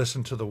I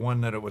listened to the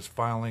one that it was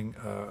filing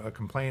a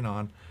complaint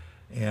on,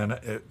 and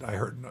I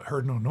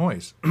heard no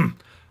noise.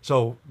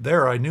 So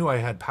there, I knew I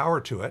had power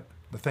to it.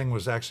 The thing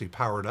was actually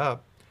powered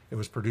up. It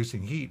was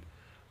producing heat,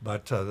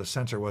 but the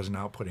sensor wasn't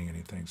outputting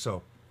anything.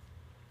 So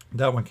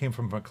that one came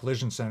from a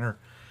collision center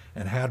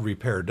and had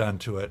repair done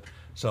to it.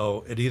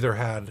 So it either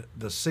had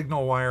the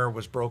signal wire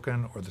was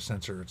broken or the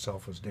sensor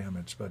itself was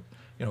damaged. But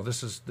you know,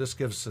 this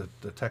gives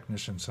the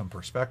technician some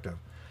perspective.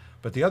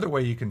 But the other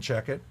way you can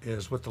check it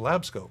is with the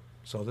lab scope.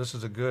 So this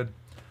is a good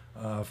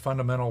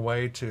fundamental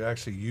way to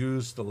actually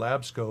use the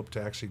lab scope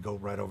to actually go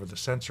right over the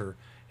sensor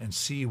and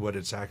see what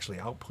it's actually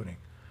outputting.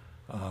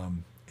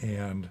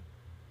 And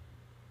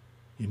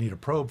you need a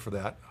probe for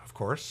that, of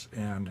course.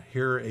 And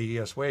here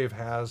AES Wave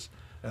has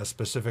a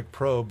specific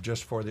probe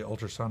just for the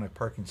ultrasonic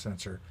parking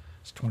sensor.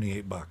 It's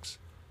 $28.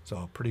 So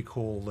a pretty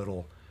cool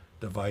little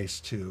device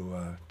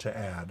to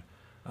add.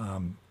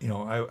 You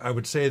know, I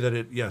would say that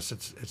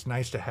it's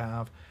nice to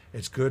have.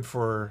 It's good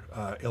for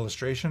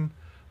illustration,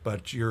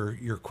 but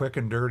your quick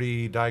and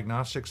dirty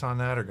diagnostics on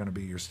that are going to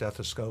be your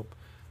stethoscope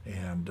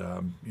and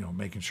you know,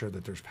 making sure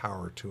that there's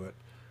power to it,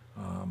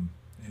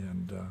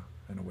 and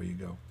away you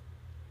go.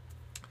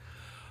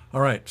 All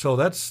right, so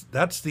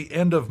that's the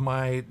end of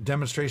my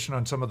demonstration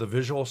on some of the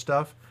visual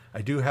stuff.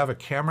 I do have a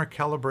camera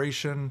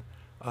calibration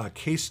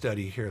case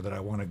study here that I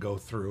want to go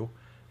through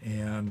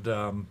and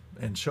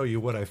show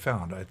you what I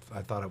found.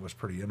 I thought it was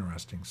pretty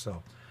interesting.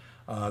 So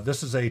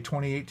this is a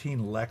 2018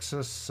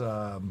 Lexus.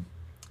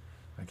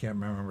 I can't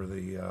remember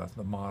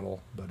the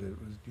model, but it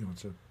was, you know,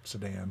 it's a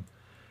sedan.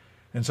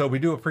 And so we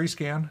do a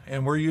pre-scan,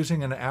 and we're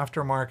using an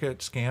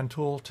aftermarket scan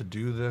tool to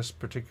do this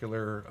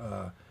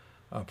particular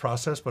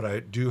process, but I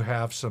do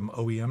have some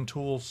OEM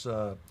tools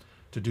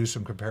to do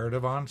some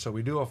comparative on. So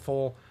we do a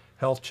full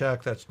health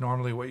check. That's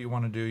normally what you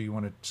want to do. You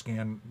want to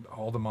scan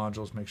all the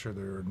modules, make sure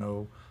there are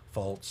no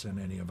faults in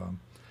any of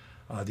them.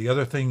 The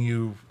other thing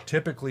you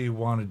typically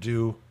want to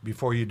do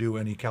before you do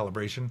any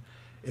calibration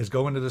is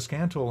go into the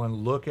scan tool and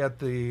look at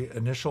the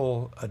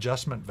initial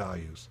adjustment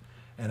values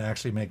and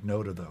actually make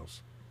note of those.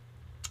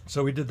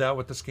 So we did that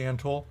with the scan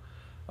tool.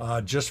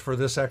 Just for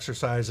this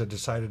exercise, I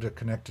decided to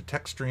connect to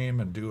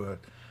TechStream and do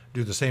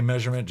the same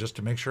measurement just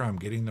to make sure I'm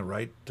getting the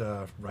right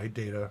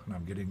data and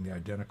I'm getting the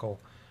identical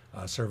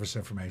service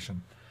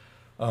information.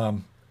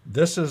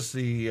 This is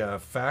the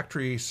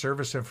factory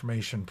service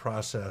information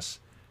process,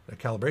 the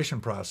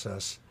calibration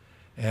process,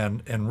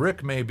 and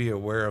Rick may be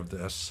aware of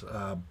this,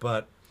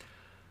 but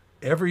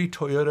every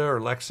Toyota or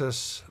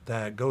Lexus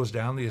that goes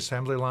down the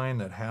assembly line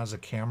that has a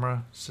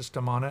camera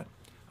system on it,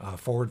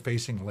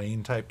 forward-facing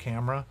lane type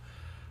camera,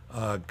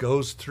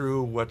 goes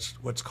through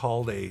what's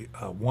called a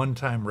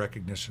one-time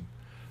recognition.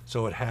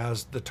 So it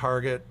has the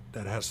target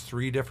that has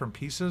 3 different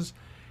pieces,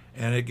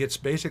 and it gets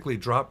basically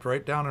dropped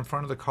right down in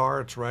front of the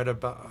car. It's right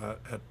about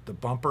at the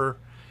bumper,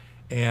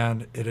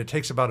 and it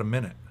takes about a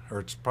minute,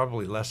 or it's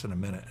probably less than a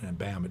minute, and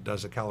bam, it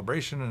does a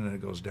calibration, and then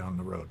it goes down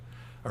the road,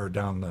 or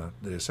down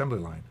the assembly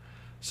line.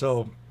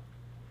 So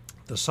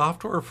the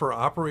software for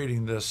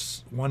operating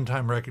this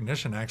one-time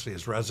recognition actually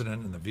is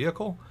resident in the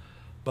vehicle,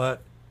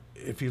 but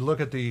if you look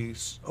at the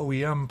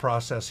OEM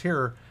process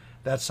here,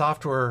 that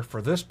software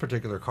for this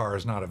particular car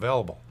is not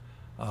available.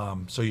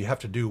 So you have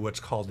to do what's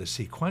called the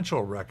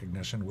sequential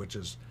recognition, which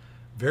is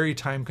very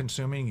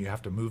time-consuming. You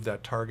have to move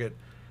that target.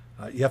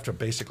 You have to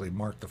basically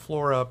mark the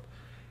floor up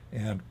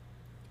and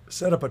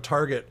set up a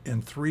target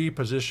in 3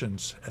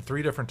 positions at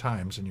 3 different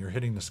times, and you're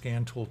hitting the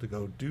scan tool to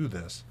go do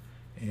this.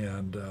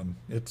 And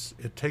it's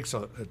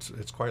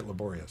quite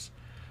laborious.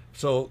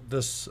 So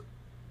this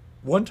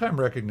one-time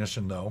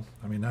recognition, though,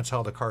 I mean, that's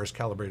how the car is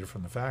calibrated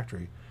from the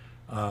factory.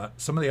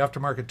 Some of the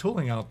aftermarket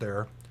tooling out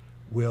there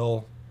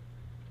will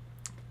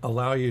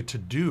allow you to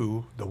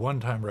do the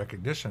one-time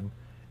recognition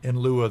in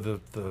lieu of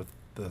the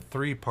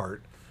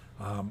 3-part,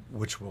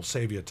 which will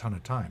save you a ton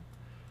of time.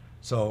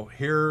 So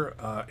here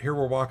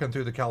we're walking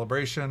through the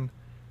calibration,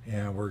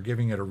 and we're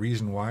giving it a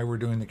reason why we're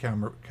doing the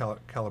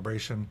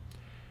calibration.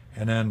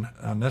 And then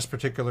on this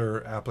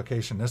particular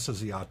application, this is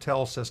the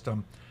Autel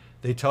system.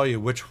 They tell you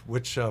which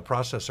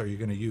processor you're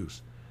going to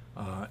use,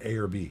 A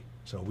or B.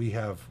 So we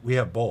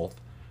have both.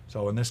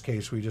 So in this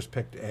case, we just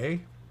picked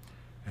A,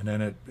 and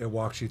then it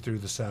walks you through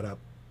the setup.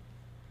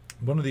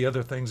 One of the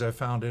other things I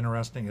found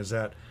interesting is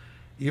that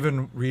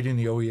even reading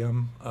the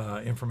OEM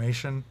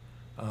information,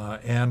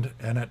 and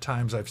at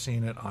times I've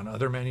seen it on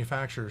other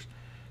manufacturers,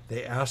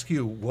 they ask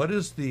you, what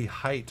is the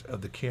height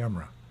of the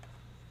camera?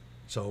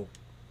 So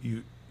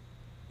you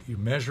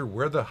measure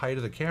where the height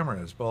of the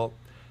camera is. Well,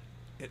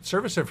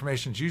 service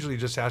information is usually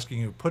just asking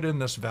you, put in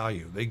this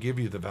value. They give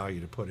you the value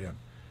to put in.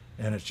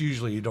 And it's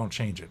usually you don't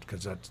change it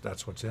because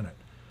that's what's in it.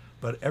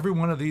 But every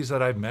one of these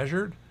that I've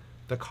measured,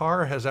 the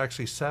car has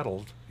actually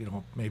settled, you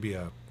know, maybe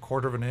a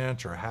quarter of an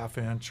inch or a half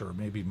inch or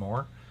maybe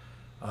more.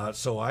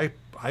 So I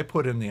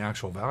put in the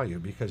actual value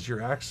because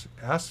you're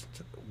asked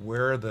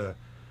where the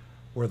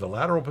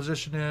lateral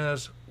position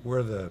is,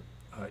 where the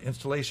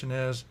installation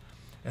is,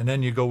 and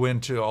then you go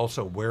into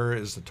also where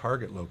is the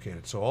target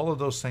located. So all of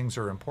those things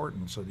are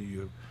important so that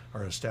you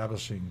are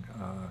establishing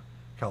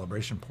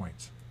calibration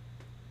points.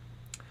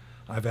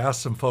 I've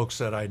asked some folks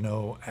that I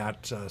know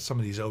at some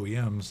of these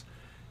OEMs,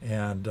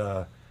 and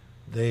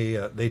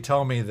they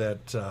tell me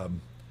that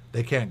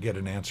they can't get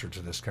an answer to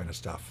this kind of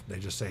stuff. They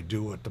just say,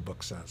 do what the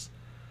book says.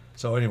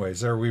 So anyways,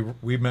 there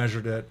we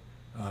measured it.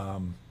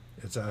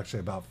 It's actually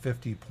about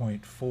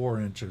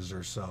 50.4 inches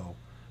or so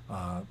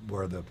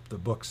where the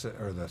book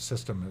or the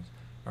system is,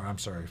 or I'm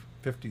sorry,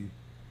 50.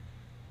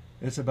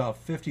 It's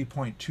about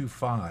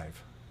 50.25,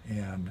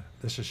 and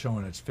this is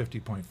showing it's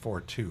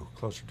 50.42,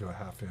 closer to a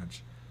half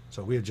inch.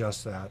 So we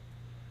adjust that,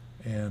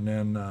 and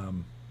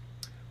then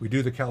we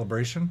do the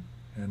calibration,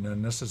 and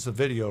then this is the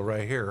video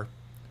right here.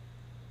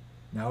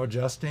 Now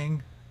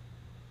adjusting,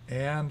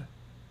 and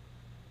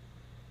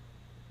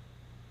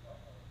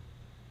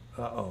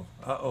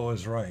uh-oh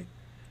is right.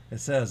 It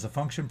says the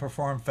function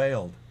performed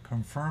failed.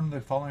 Confirm the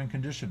following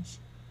conditions.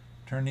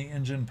 Turn the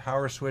engine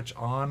power switch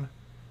on,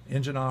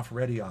 engine off,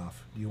 ready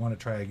off. Do you want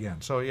to try again?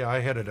 So yeah,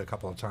 I hit it a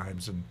couple of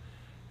times and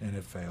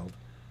it failed.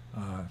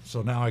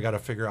 So now I got to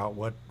figure out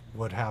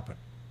what happened.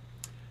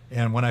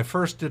 And when I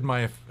first did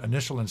my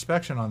initial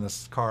inspection on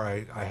this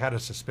car, I had a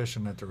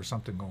suspicion that there was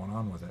something going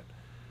on with it.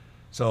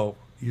 So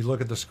you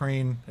look at the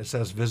screen, it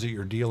says visit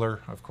your dealer,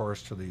 of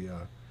course, to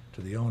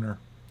the owner.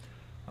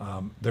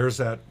 There's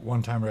that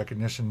one-time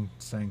recognition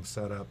thing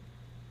set up.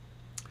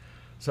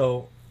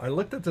 So I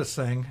looked at this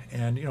thing,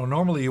 and you know,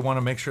 normally you want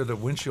to make sure the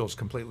windshield's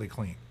completely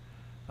clean.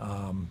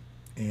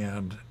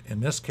 And in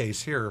this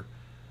case here,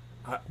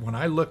 when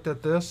I looked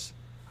at this,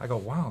 I go,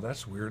 wow,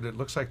 that's weird. It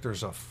looks like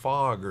there's a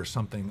fog or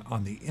something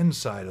on the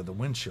inside of the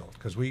windshield,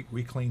 because we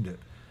cleaned it.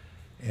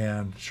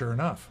 And sure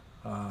enough,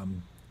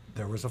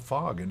 there was a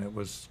fog, and it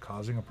was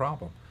causing a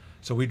problem.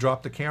 So we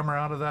dropped the camera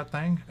out of that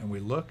thing, and we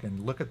look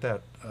at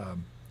that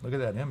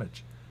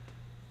image.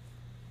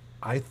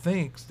 I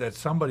think that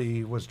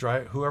somebody was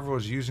whoever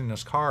was using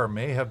this car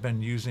may have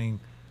been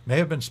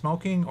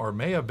smoking or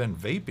may have been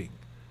vaping,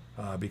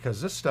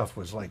 because this stuff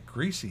was like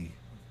greasy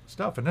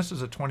stuff. And this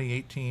is a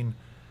 2018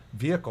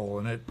 vehicle,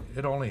 and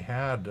it only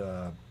had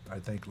I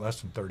think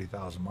less than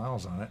 30,000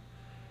 miles on it,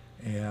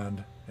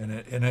 and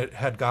it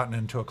had gotten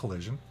into a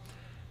collision.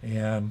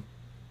 And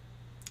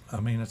I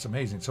mean, it's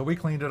amazing. So we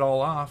cleaned it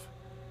all off,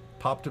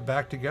 popped it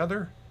back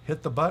together,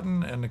 hit the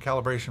button, and the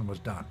calibration was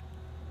done,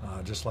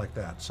 just like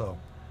that. So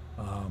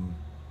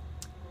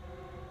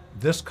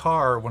this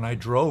car, when I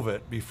drove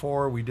it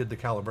before we did the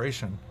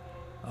calibration,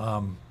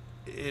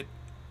 it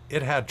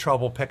had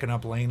trouble picking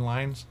up lane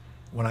lines.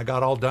 When I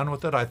got all done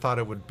with it, I thought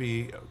it would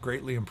be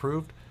greatly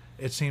improved.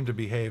 It seemed to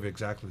behave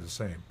exactly the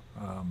same.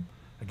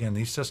 Again,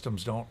 these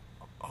systems don't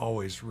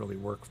always really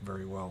work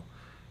very well,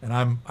 and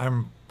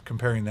I'm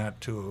comparing that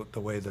to the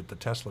way that the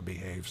Tesla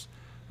behaves.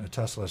 And the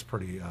Tesla is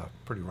pretty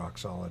rock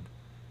solid.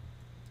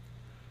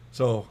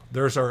 So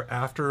there's our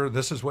after.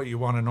 This is what you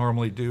want to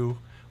normally do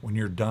when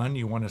you're done.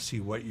 You want to see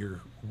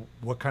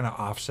what kind of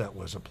offset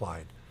was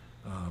applied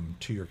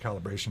to your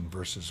calibration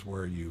versus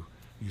where you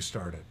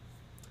started.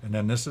 And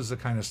then this is the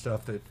kind of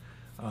stuff that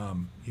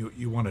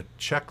you want to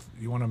check.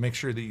 You want to make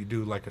sure that you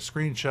do like a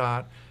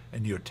screenshot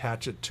and you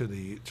attach it to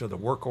the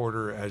work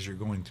order as you're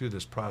going through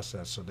this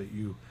process, so that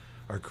you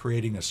are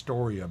creating a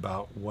story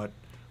about what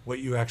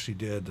you actually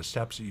did, the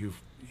steps that you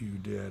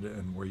did,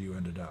 and where you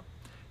ended up.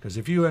 Because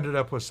if you ended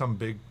up with some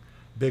big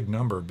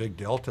number, big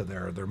delta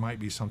there might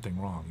be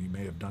something wrong. You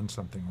may have done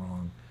something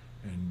wrong,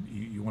 and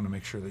you want to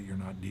make sure that you're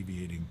not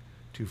deviating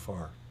too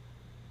far.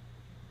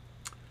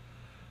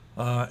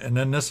 And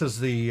then this is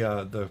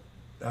the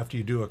after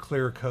you do a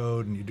clear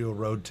code and you do a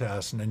road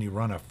test, and then you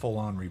run a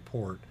full-on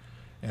report.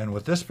 And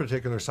with this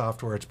particular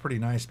software, it's pretty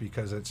nice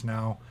because it's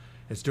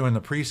doing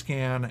the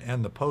pre-scan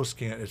and the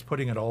post-scan. It's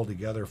putting it all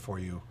together for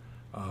you,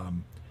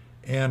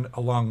 and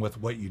along with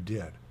what you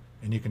did.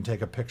 And you can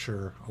take a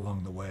picture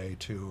along the way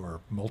too, or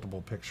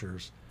multiple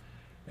pictures.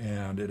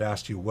 And it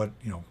asks you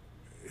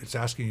it's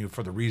asking you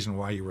for the reason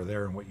why you were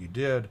there and what you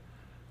did,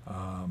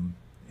 and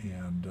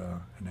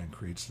then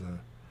creates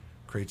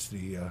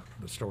the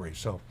story.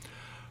 So,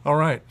 all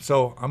right.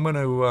 So I'm going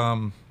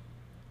to.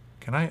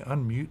 Can I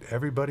unmute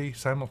everybody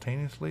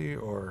simultaneously,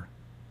 or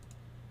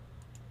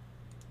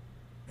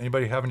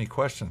anybody have any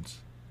questions?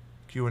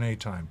 Q&A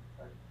time.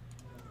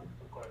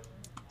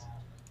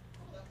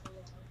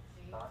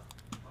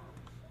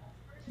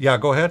 Yeah,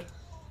 go ahead.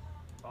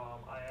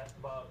 I asked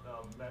about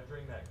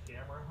measuring that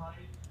camera height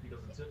because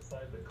it's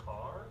inside the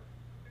car.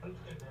 How do you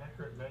get an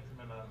accurate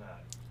measurement on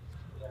that?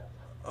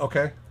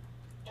 Okay.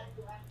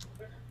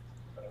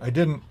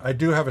 I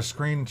do have a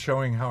screen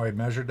showing how I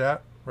measured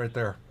that right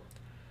there.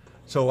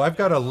 So I've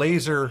got a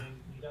laser. And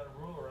you got a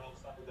ruler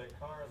outside that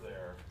car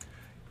there.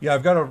 Yeah,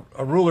 I've got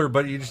a ruler,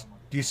 but do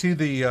you see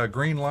the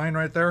green line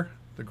right there?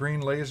 The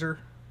green laser?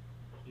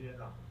 Yeah.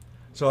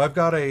 So I've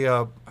got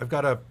a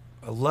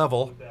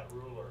level. With that ruler.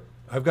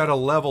 I've got a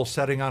level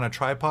setting on a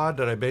tripod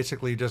that I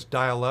basically just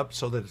dial up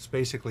so that it's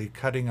basically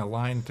cutting a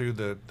line through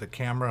the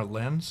camera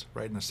lens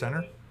right in the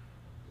center.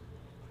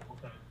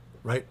 Okay.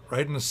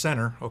 Right in the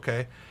center,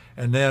 okay.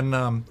 And then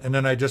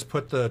I just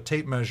put the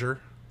tape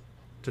measure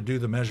to do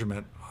the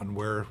measurement on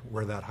where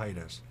that height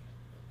is.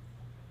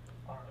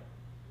 All right.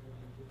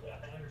 Yeah,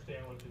 I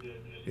understand what you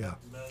did. Yeah.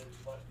 You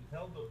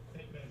held the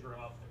tape measure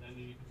up, and then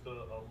you used a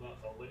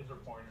laser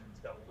pointer, and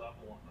it's got a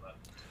level on it.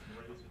 You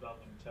raise it up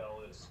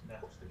until it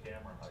snaps the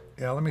camera height.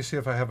 Yeah, let me see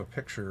if I have a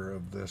picture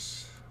of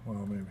this.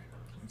 Well, maybe.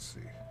 Let's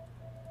see.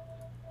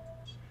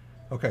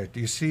 Okay, do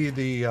you see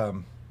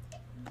the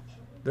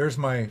there's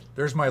my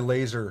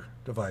laser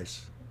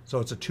device. So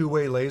it's a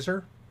two-way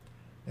laser,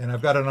 and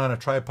I've got it on a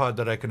tripod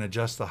that I can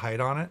adjust the height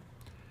on it.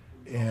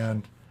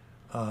 And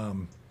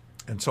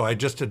so I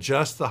just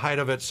adjust the height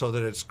of it so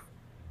that it's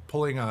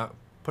putting a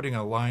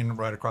line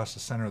right across the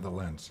center of the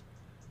lens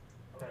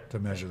Okay. to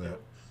measure that.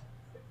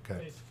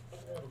 Okay. Hey, I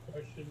have a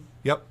question.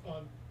 Yep.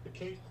 On the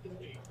case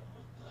today,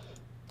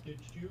 did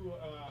you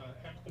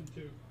happen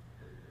to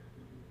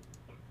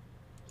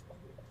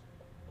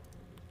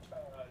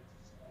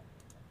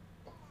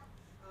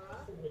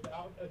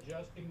without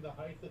adjusting the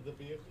height of the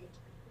vehicle?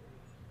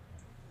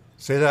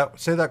 Say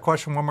that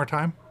question one more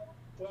time.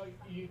 Well,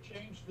 you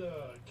changed the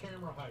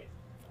camera height.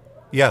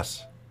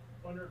 Yes.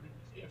 Wondered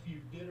if you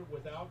did it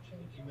without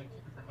changing the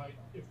camera height,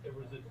 if there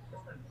was a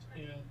difference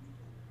in.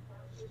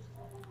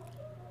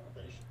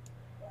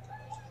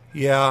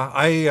 Yeah,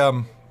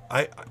 I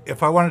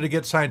if I wanted to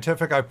get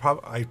scientific,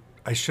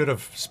 I should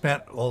have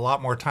spent a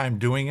lot more time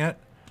doing it,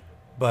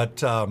 but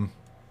to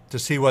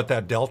see what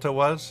that delta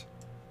was.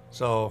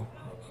 So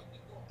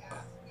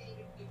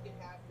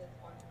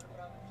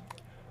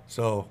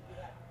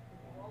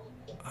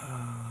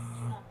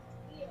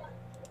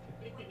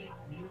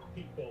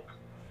People.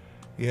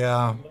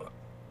 yeah,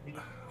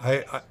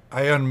 I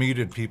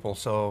unmuted people.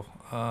 So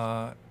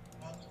I'm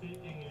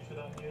speaking, you should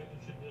unmute, you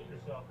should mute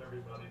yourself,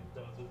 everybody,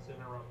 because it's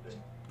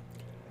interrupting.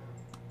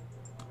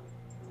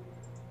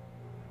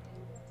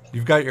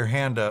 you've got your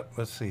hand up.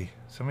 Let's see.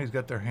 Somebody's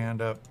got their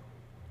hand up.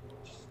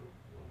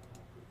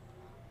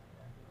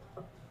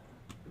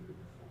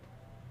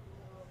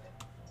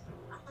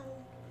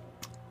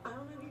 I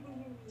don't know if you can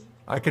hear me.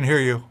 I can hear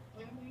you.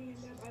 I have my hand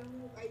up. I don't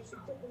know if I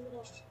should put the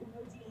little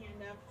emoji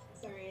hand up.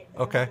 Sorry.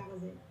 Okay. That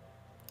was it.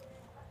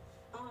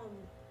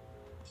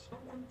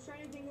 I'm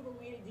trying to think of a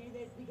way to do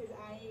this because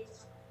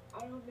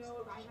I don't know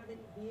if I have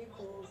any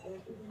vehicles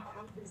that even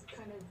have this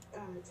kind of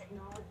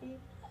technology.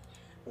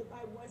 If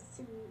I was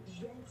to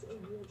get a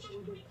vehicle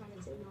with this kind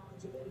of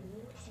technology,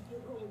 which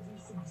vehicle would you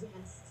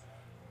suggest?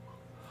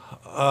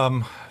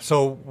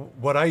 So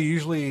what I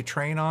usually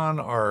train on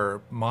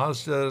are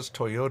Mazdas,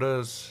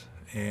 Toyotas,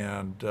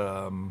 and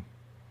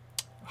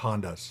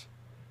Hondas.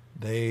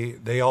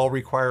 They all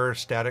require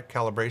static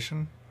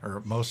calibration,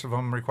 or most of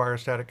them require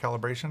static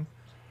calibration,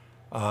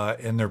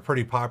 and they're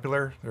pretty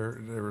popular.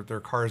 They're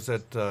cars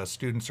that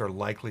students are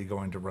likely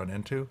going to run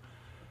into.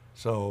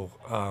 So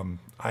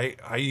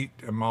I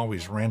am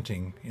always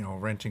renting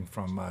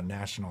from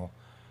National.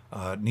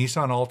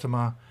 Nissan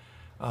Altima.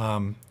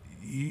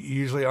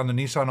 Usually on the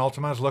Nissan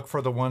Altimas, look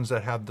for the ones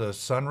that have the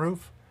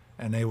sunroof,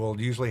 and they will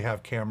usually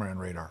have camera and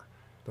radar.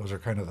 Those are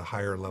kind of the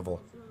higher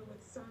level.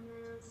 With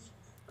sunroofs.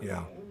 Yeah.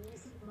 Okay, and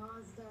this is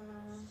Mazda.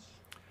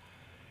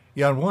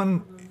 Yeah, and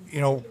one,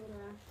 Toyota.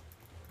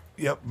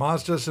 yep,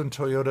 Mazdas and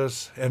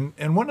Toyotas.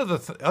 And one of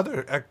the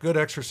other good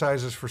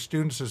exercises for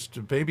students is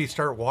to maybe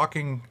start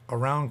walking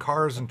around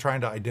cars and trying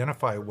to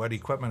identify what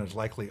equipment is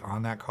likely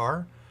on that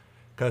car.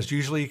 Because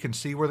usually you can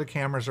see where the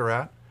cameras are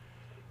at.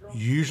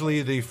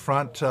 Usually the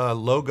front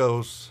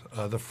logos,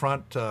 the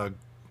front,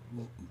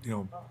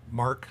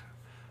 mark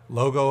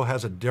logo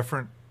has a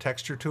different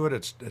texture to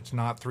it. It's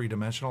not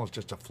three-dimensional. It's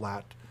just a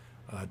flat,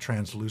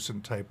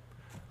 translucent type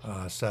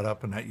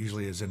setup, and that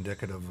usually is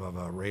indicative of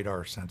a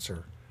radar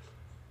sensor.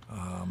 I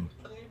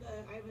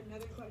have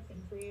another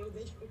question for you.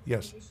 This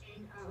Yes.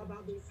 information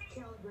about these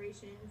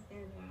calibrations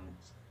and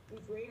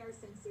these radar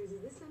sensors.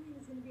 Is this something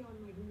that's going to be on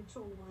like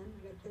Mutual One,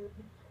 like a third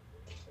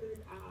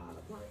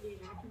party,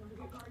 an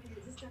aftermarket party?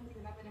 Is this something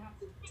that I'm going to have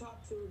to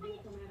talk to a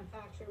vehicle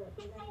manufacturer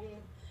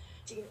representative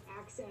to get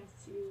access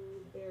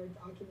to their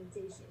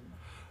documentation?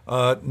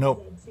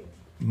 No,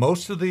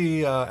 most of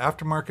the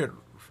aftermarket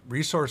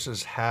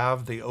resources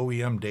have the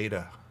OEM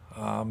data.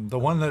 The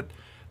one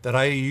that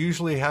I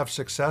usually have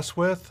success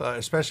with,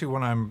 especially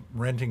when I'm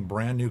renting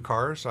brand new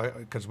cars,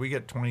 because we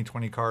get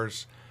 2020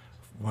 cars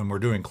when we're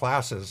doing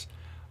classes,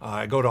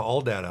 I go to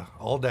ALLDATA.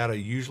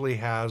 ALLDATA usually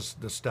has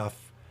the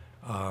stuff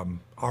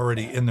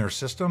already in their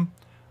system,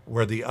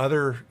 where the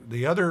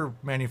other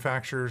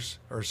manufacturers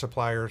or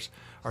suppliers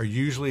are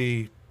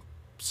usually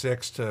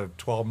 6 to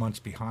 12 months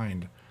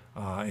behind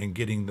in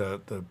getting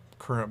the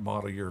current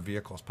model year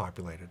vehicles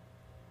populated.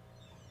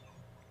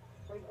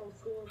 Like old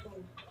school is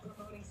like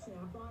promoting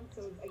Snap-on,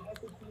 so I guess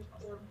it's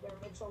their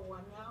Mitchell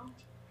One now.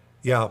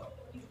 Yeah.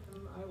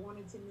 I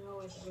wanted to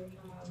know if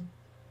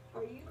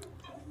are you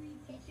currently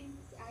teaching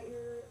at in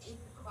your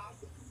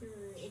classes, or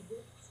is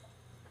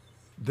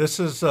This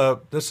is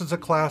a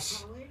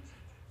class. college?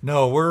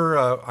 No,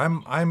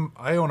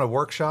 I own a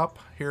workshop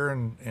here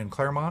in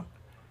Claremont,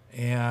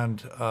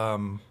 and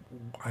I'm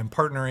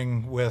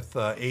partnering with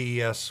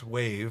AES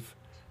Wave,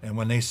 and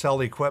when they sell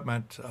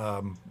equipment,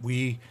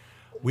 we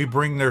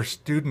bring their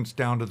students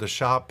down to the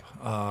shop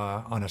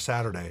on a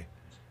Saturday,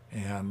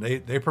 and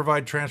they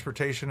provide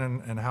transportation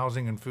and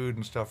housing and food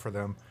and stuff for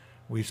them.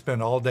 We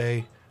spend all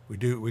day.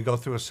 We go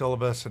through a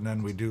syllabus, and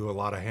then we do a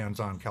lot of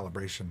hands-on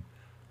calibration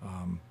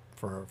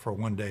for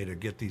one day to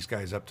get these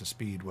guys up to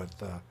speed with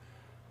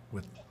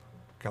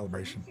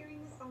calibration. I'm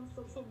sharing this on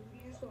social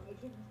media so I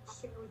can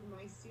share with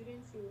my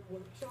students your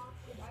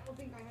workshops, because I don't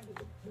think I have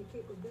the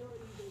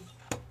capabilities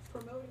of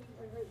promoting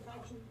or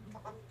actually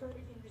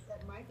encouraging this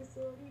at my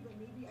facility, but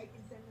maybe I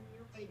can send them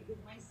your way,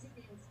 because my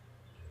students,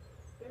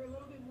 they're a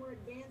little bit more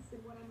advanced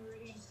than what I'm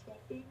already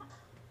expecting.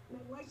 And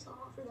I'd like to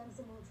offer them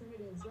some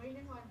alternatives. Right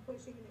now I'm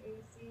pushing in the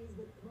AFCs,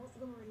 but most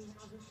of them already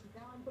have them.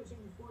 Now I'm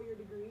pushing the 4-year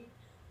degree.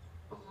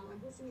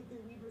 I'm pushing it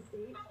through Weber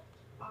State.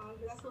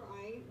 That's where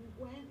I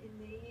went, and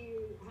they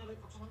have it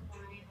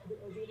online. I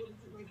was able to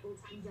keep my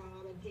full-time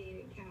job and pay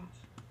it in cash.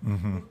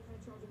 Mm-hmm. I'm going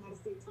to charge them out of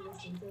state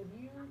tuition. So do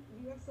you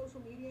have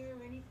social media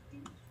or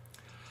anything?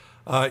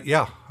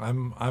 Yeah,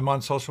 I'm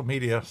on social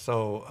media,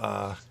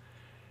 so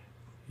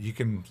you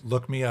can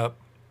look me up.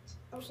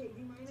 Okay, do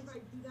you mind if I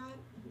do that?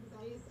 Because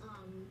I just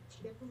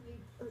definitely,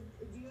 or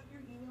do you have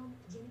your email,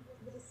 Jenny, for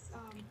this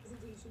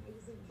presentation? I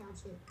just didn't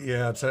catch it.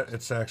 Yeah,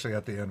 it's actually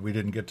at the end. We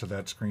didn't get to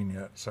that screen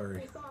yet. Sorry.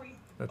 Okay, sorry.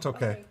 That's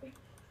okay.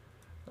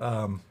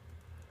 Okay.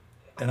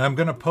 And I'm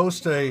gonna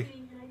post a. I wish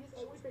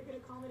I could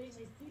accommodate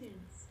my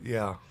students.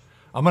 Yeah,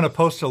 I'm going to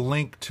post a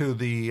link to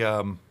the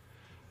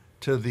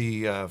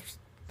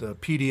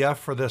PDF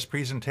for this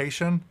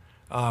presentation.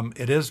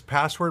 It is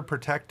password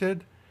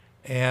protected,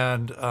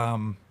 and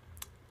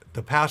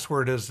the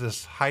password is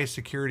this high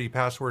security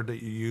password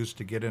that you use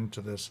to get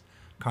into this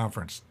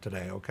conference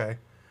today. Okay.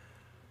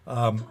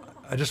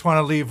 I just want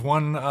to leave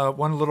one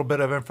little bit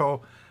of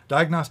info.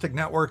 Diagnostic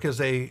Network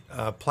is a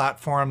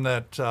platform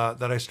that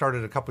I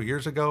started a couple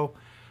years ago.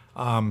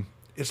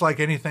 It's like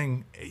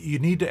anything, you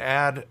need to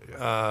add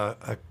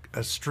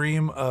a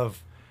stream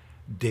of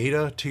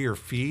data to your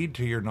feed,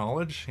 to your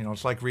knowledge. You know,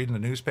 it's like reading the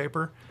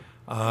newspaper.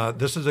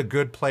 This is a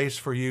good place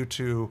for you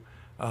to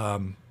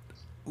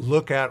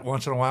look at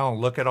once in a while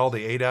and look at all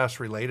the ADAS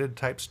related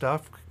type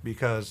stuff,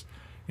 because,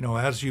 you know,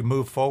 as you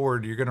move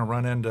forward, you're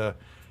going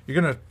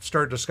to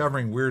start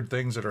discovering weird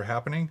things that are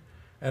happening.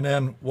 And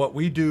then what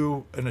we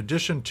do in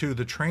addition to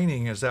the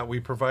training is that we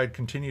provide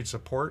continued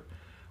support.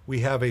 We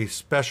have a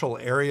special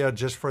area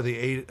just for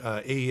the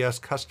AES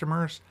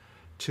customers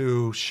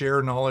to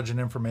share knowledge and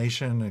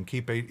information and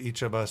keep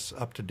each of us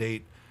up to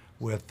date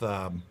with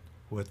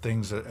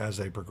things as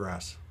they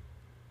progress.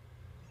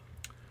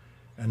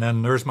 And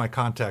then there's my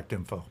contact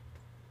info.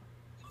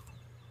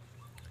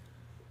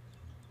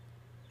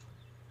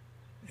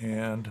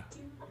 And Can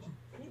you put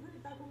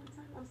it back one more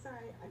time? I'm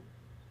sorry. I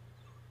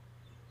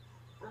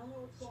don't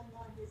know what's going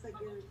on. It's like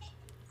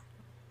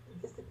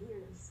it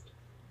disappears.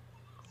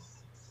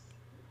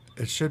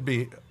 it should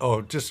be,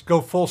 oh, just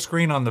go full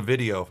screen on the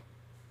video.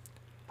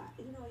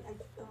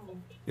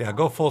 Yeah,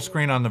 go full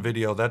screen on the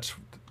video. That's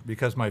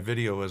because my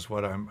video is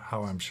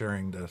how I'm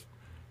sharing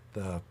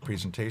the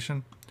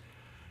presentation.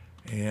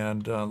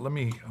 And I'm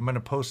going to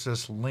post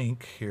this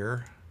link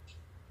here.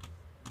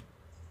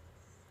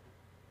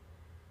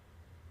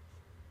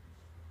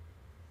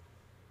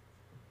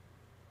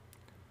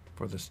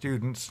 For the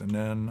students, and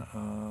then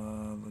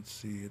let's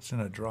see, it's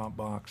in a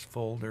Dropbox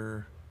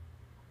folder.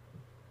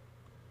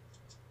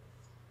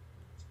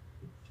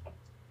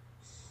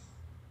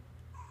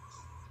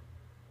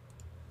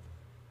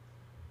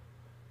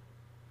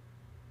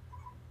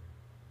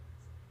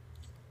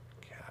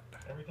 Cat.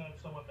 Every time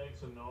someone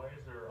makes a noise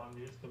or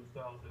unmutes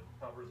themselves, it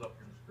covers up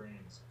your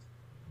screens.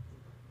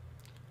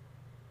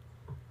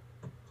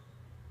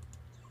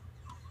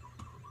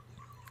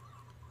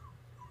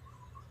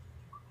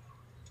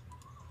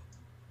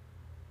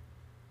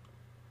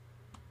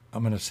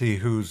 I'm going to see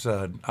who's,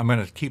 I'm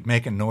going to keep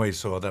making noise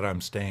so that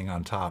I'm staying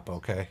on top,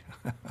 okay?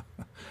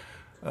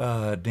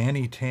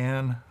 Danny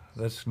Tan,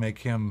 let's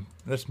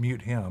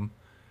mute him.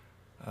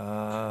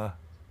 Yeah,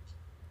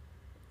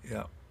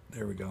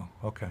 there we go,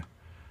 okay.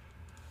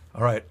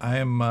 All right, I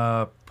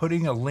am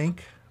putting a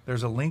link.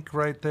 There's a link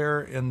right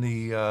there in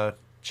the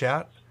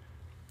chat.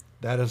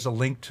 That is a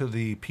link to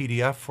the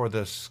PDF for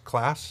this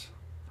class.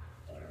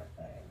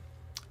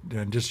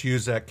 And just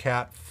use that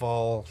CAT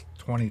Fall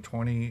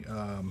 2020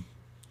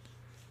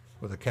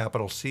 with a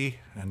capital C,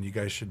 and you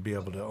guys should be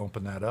able to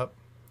open that up.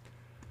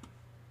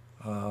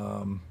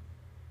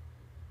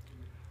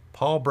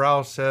 Paul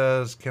Brow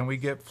says, can we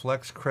get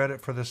flex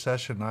credit for the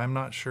session? I'm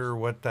not sure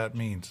what that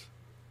means.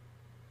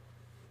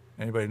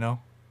 Anybody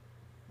know?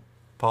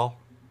 Paul?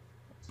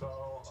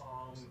 So,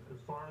 as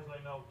far as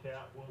I know,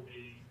 Kat will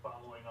be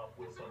following up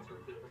with some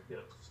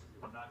certificates.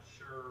 I'm not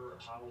sure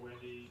how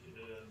Wendy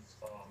is,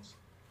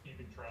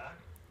 keeping track,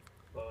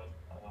 but,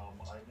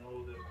 I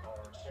know that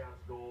our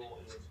Kat's goal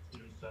is to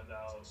send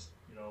out,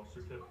 you know,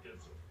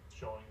 certificates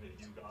showing that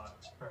you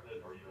got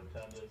credit or you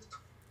attended,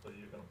 so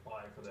you can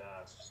apply for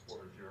that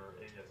towards your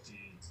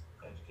ASE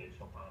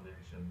Educational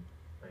Foundation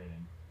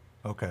training.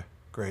 Okay,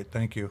 great,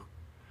 thank you.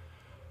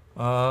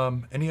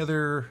 Any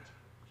other?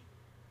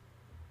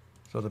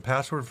 So the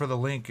password for the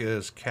link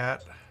is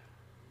cat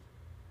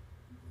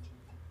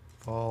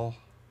fall.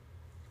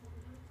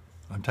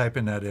 I'm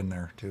typing that in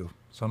there too.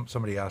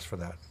 Somebody asked for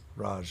that.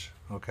 Raj.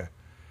 Okay.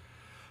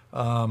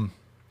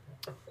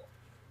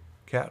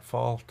 Cat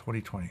fall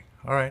 2020.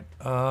 All right.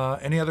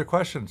 Any other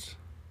questions?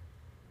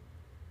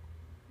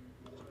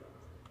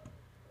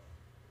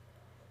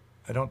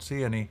 I don't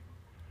see any.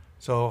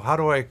 So how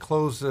do I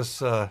close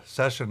this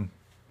session,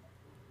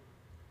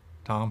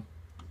 Tom?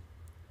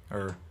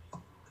 Or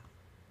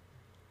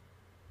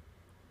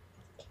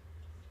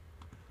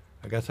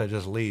I guess I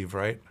just leave,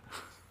 right?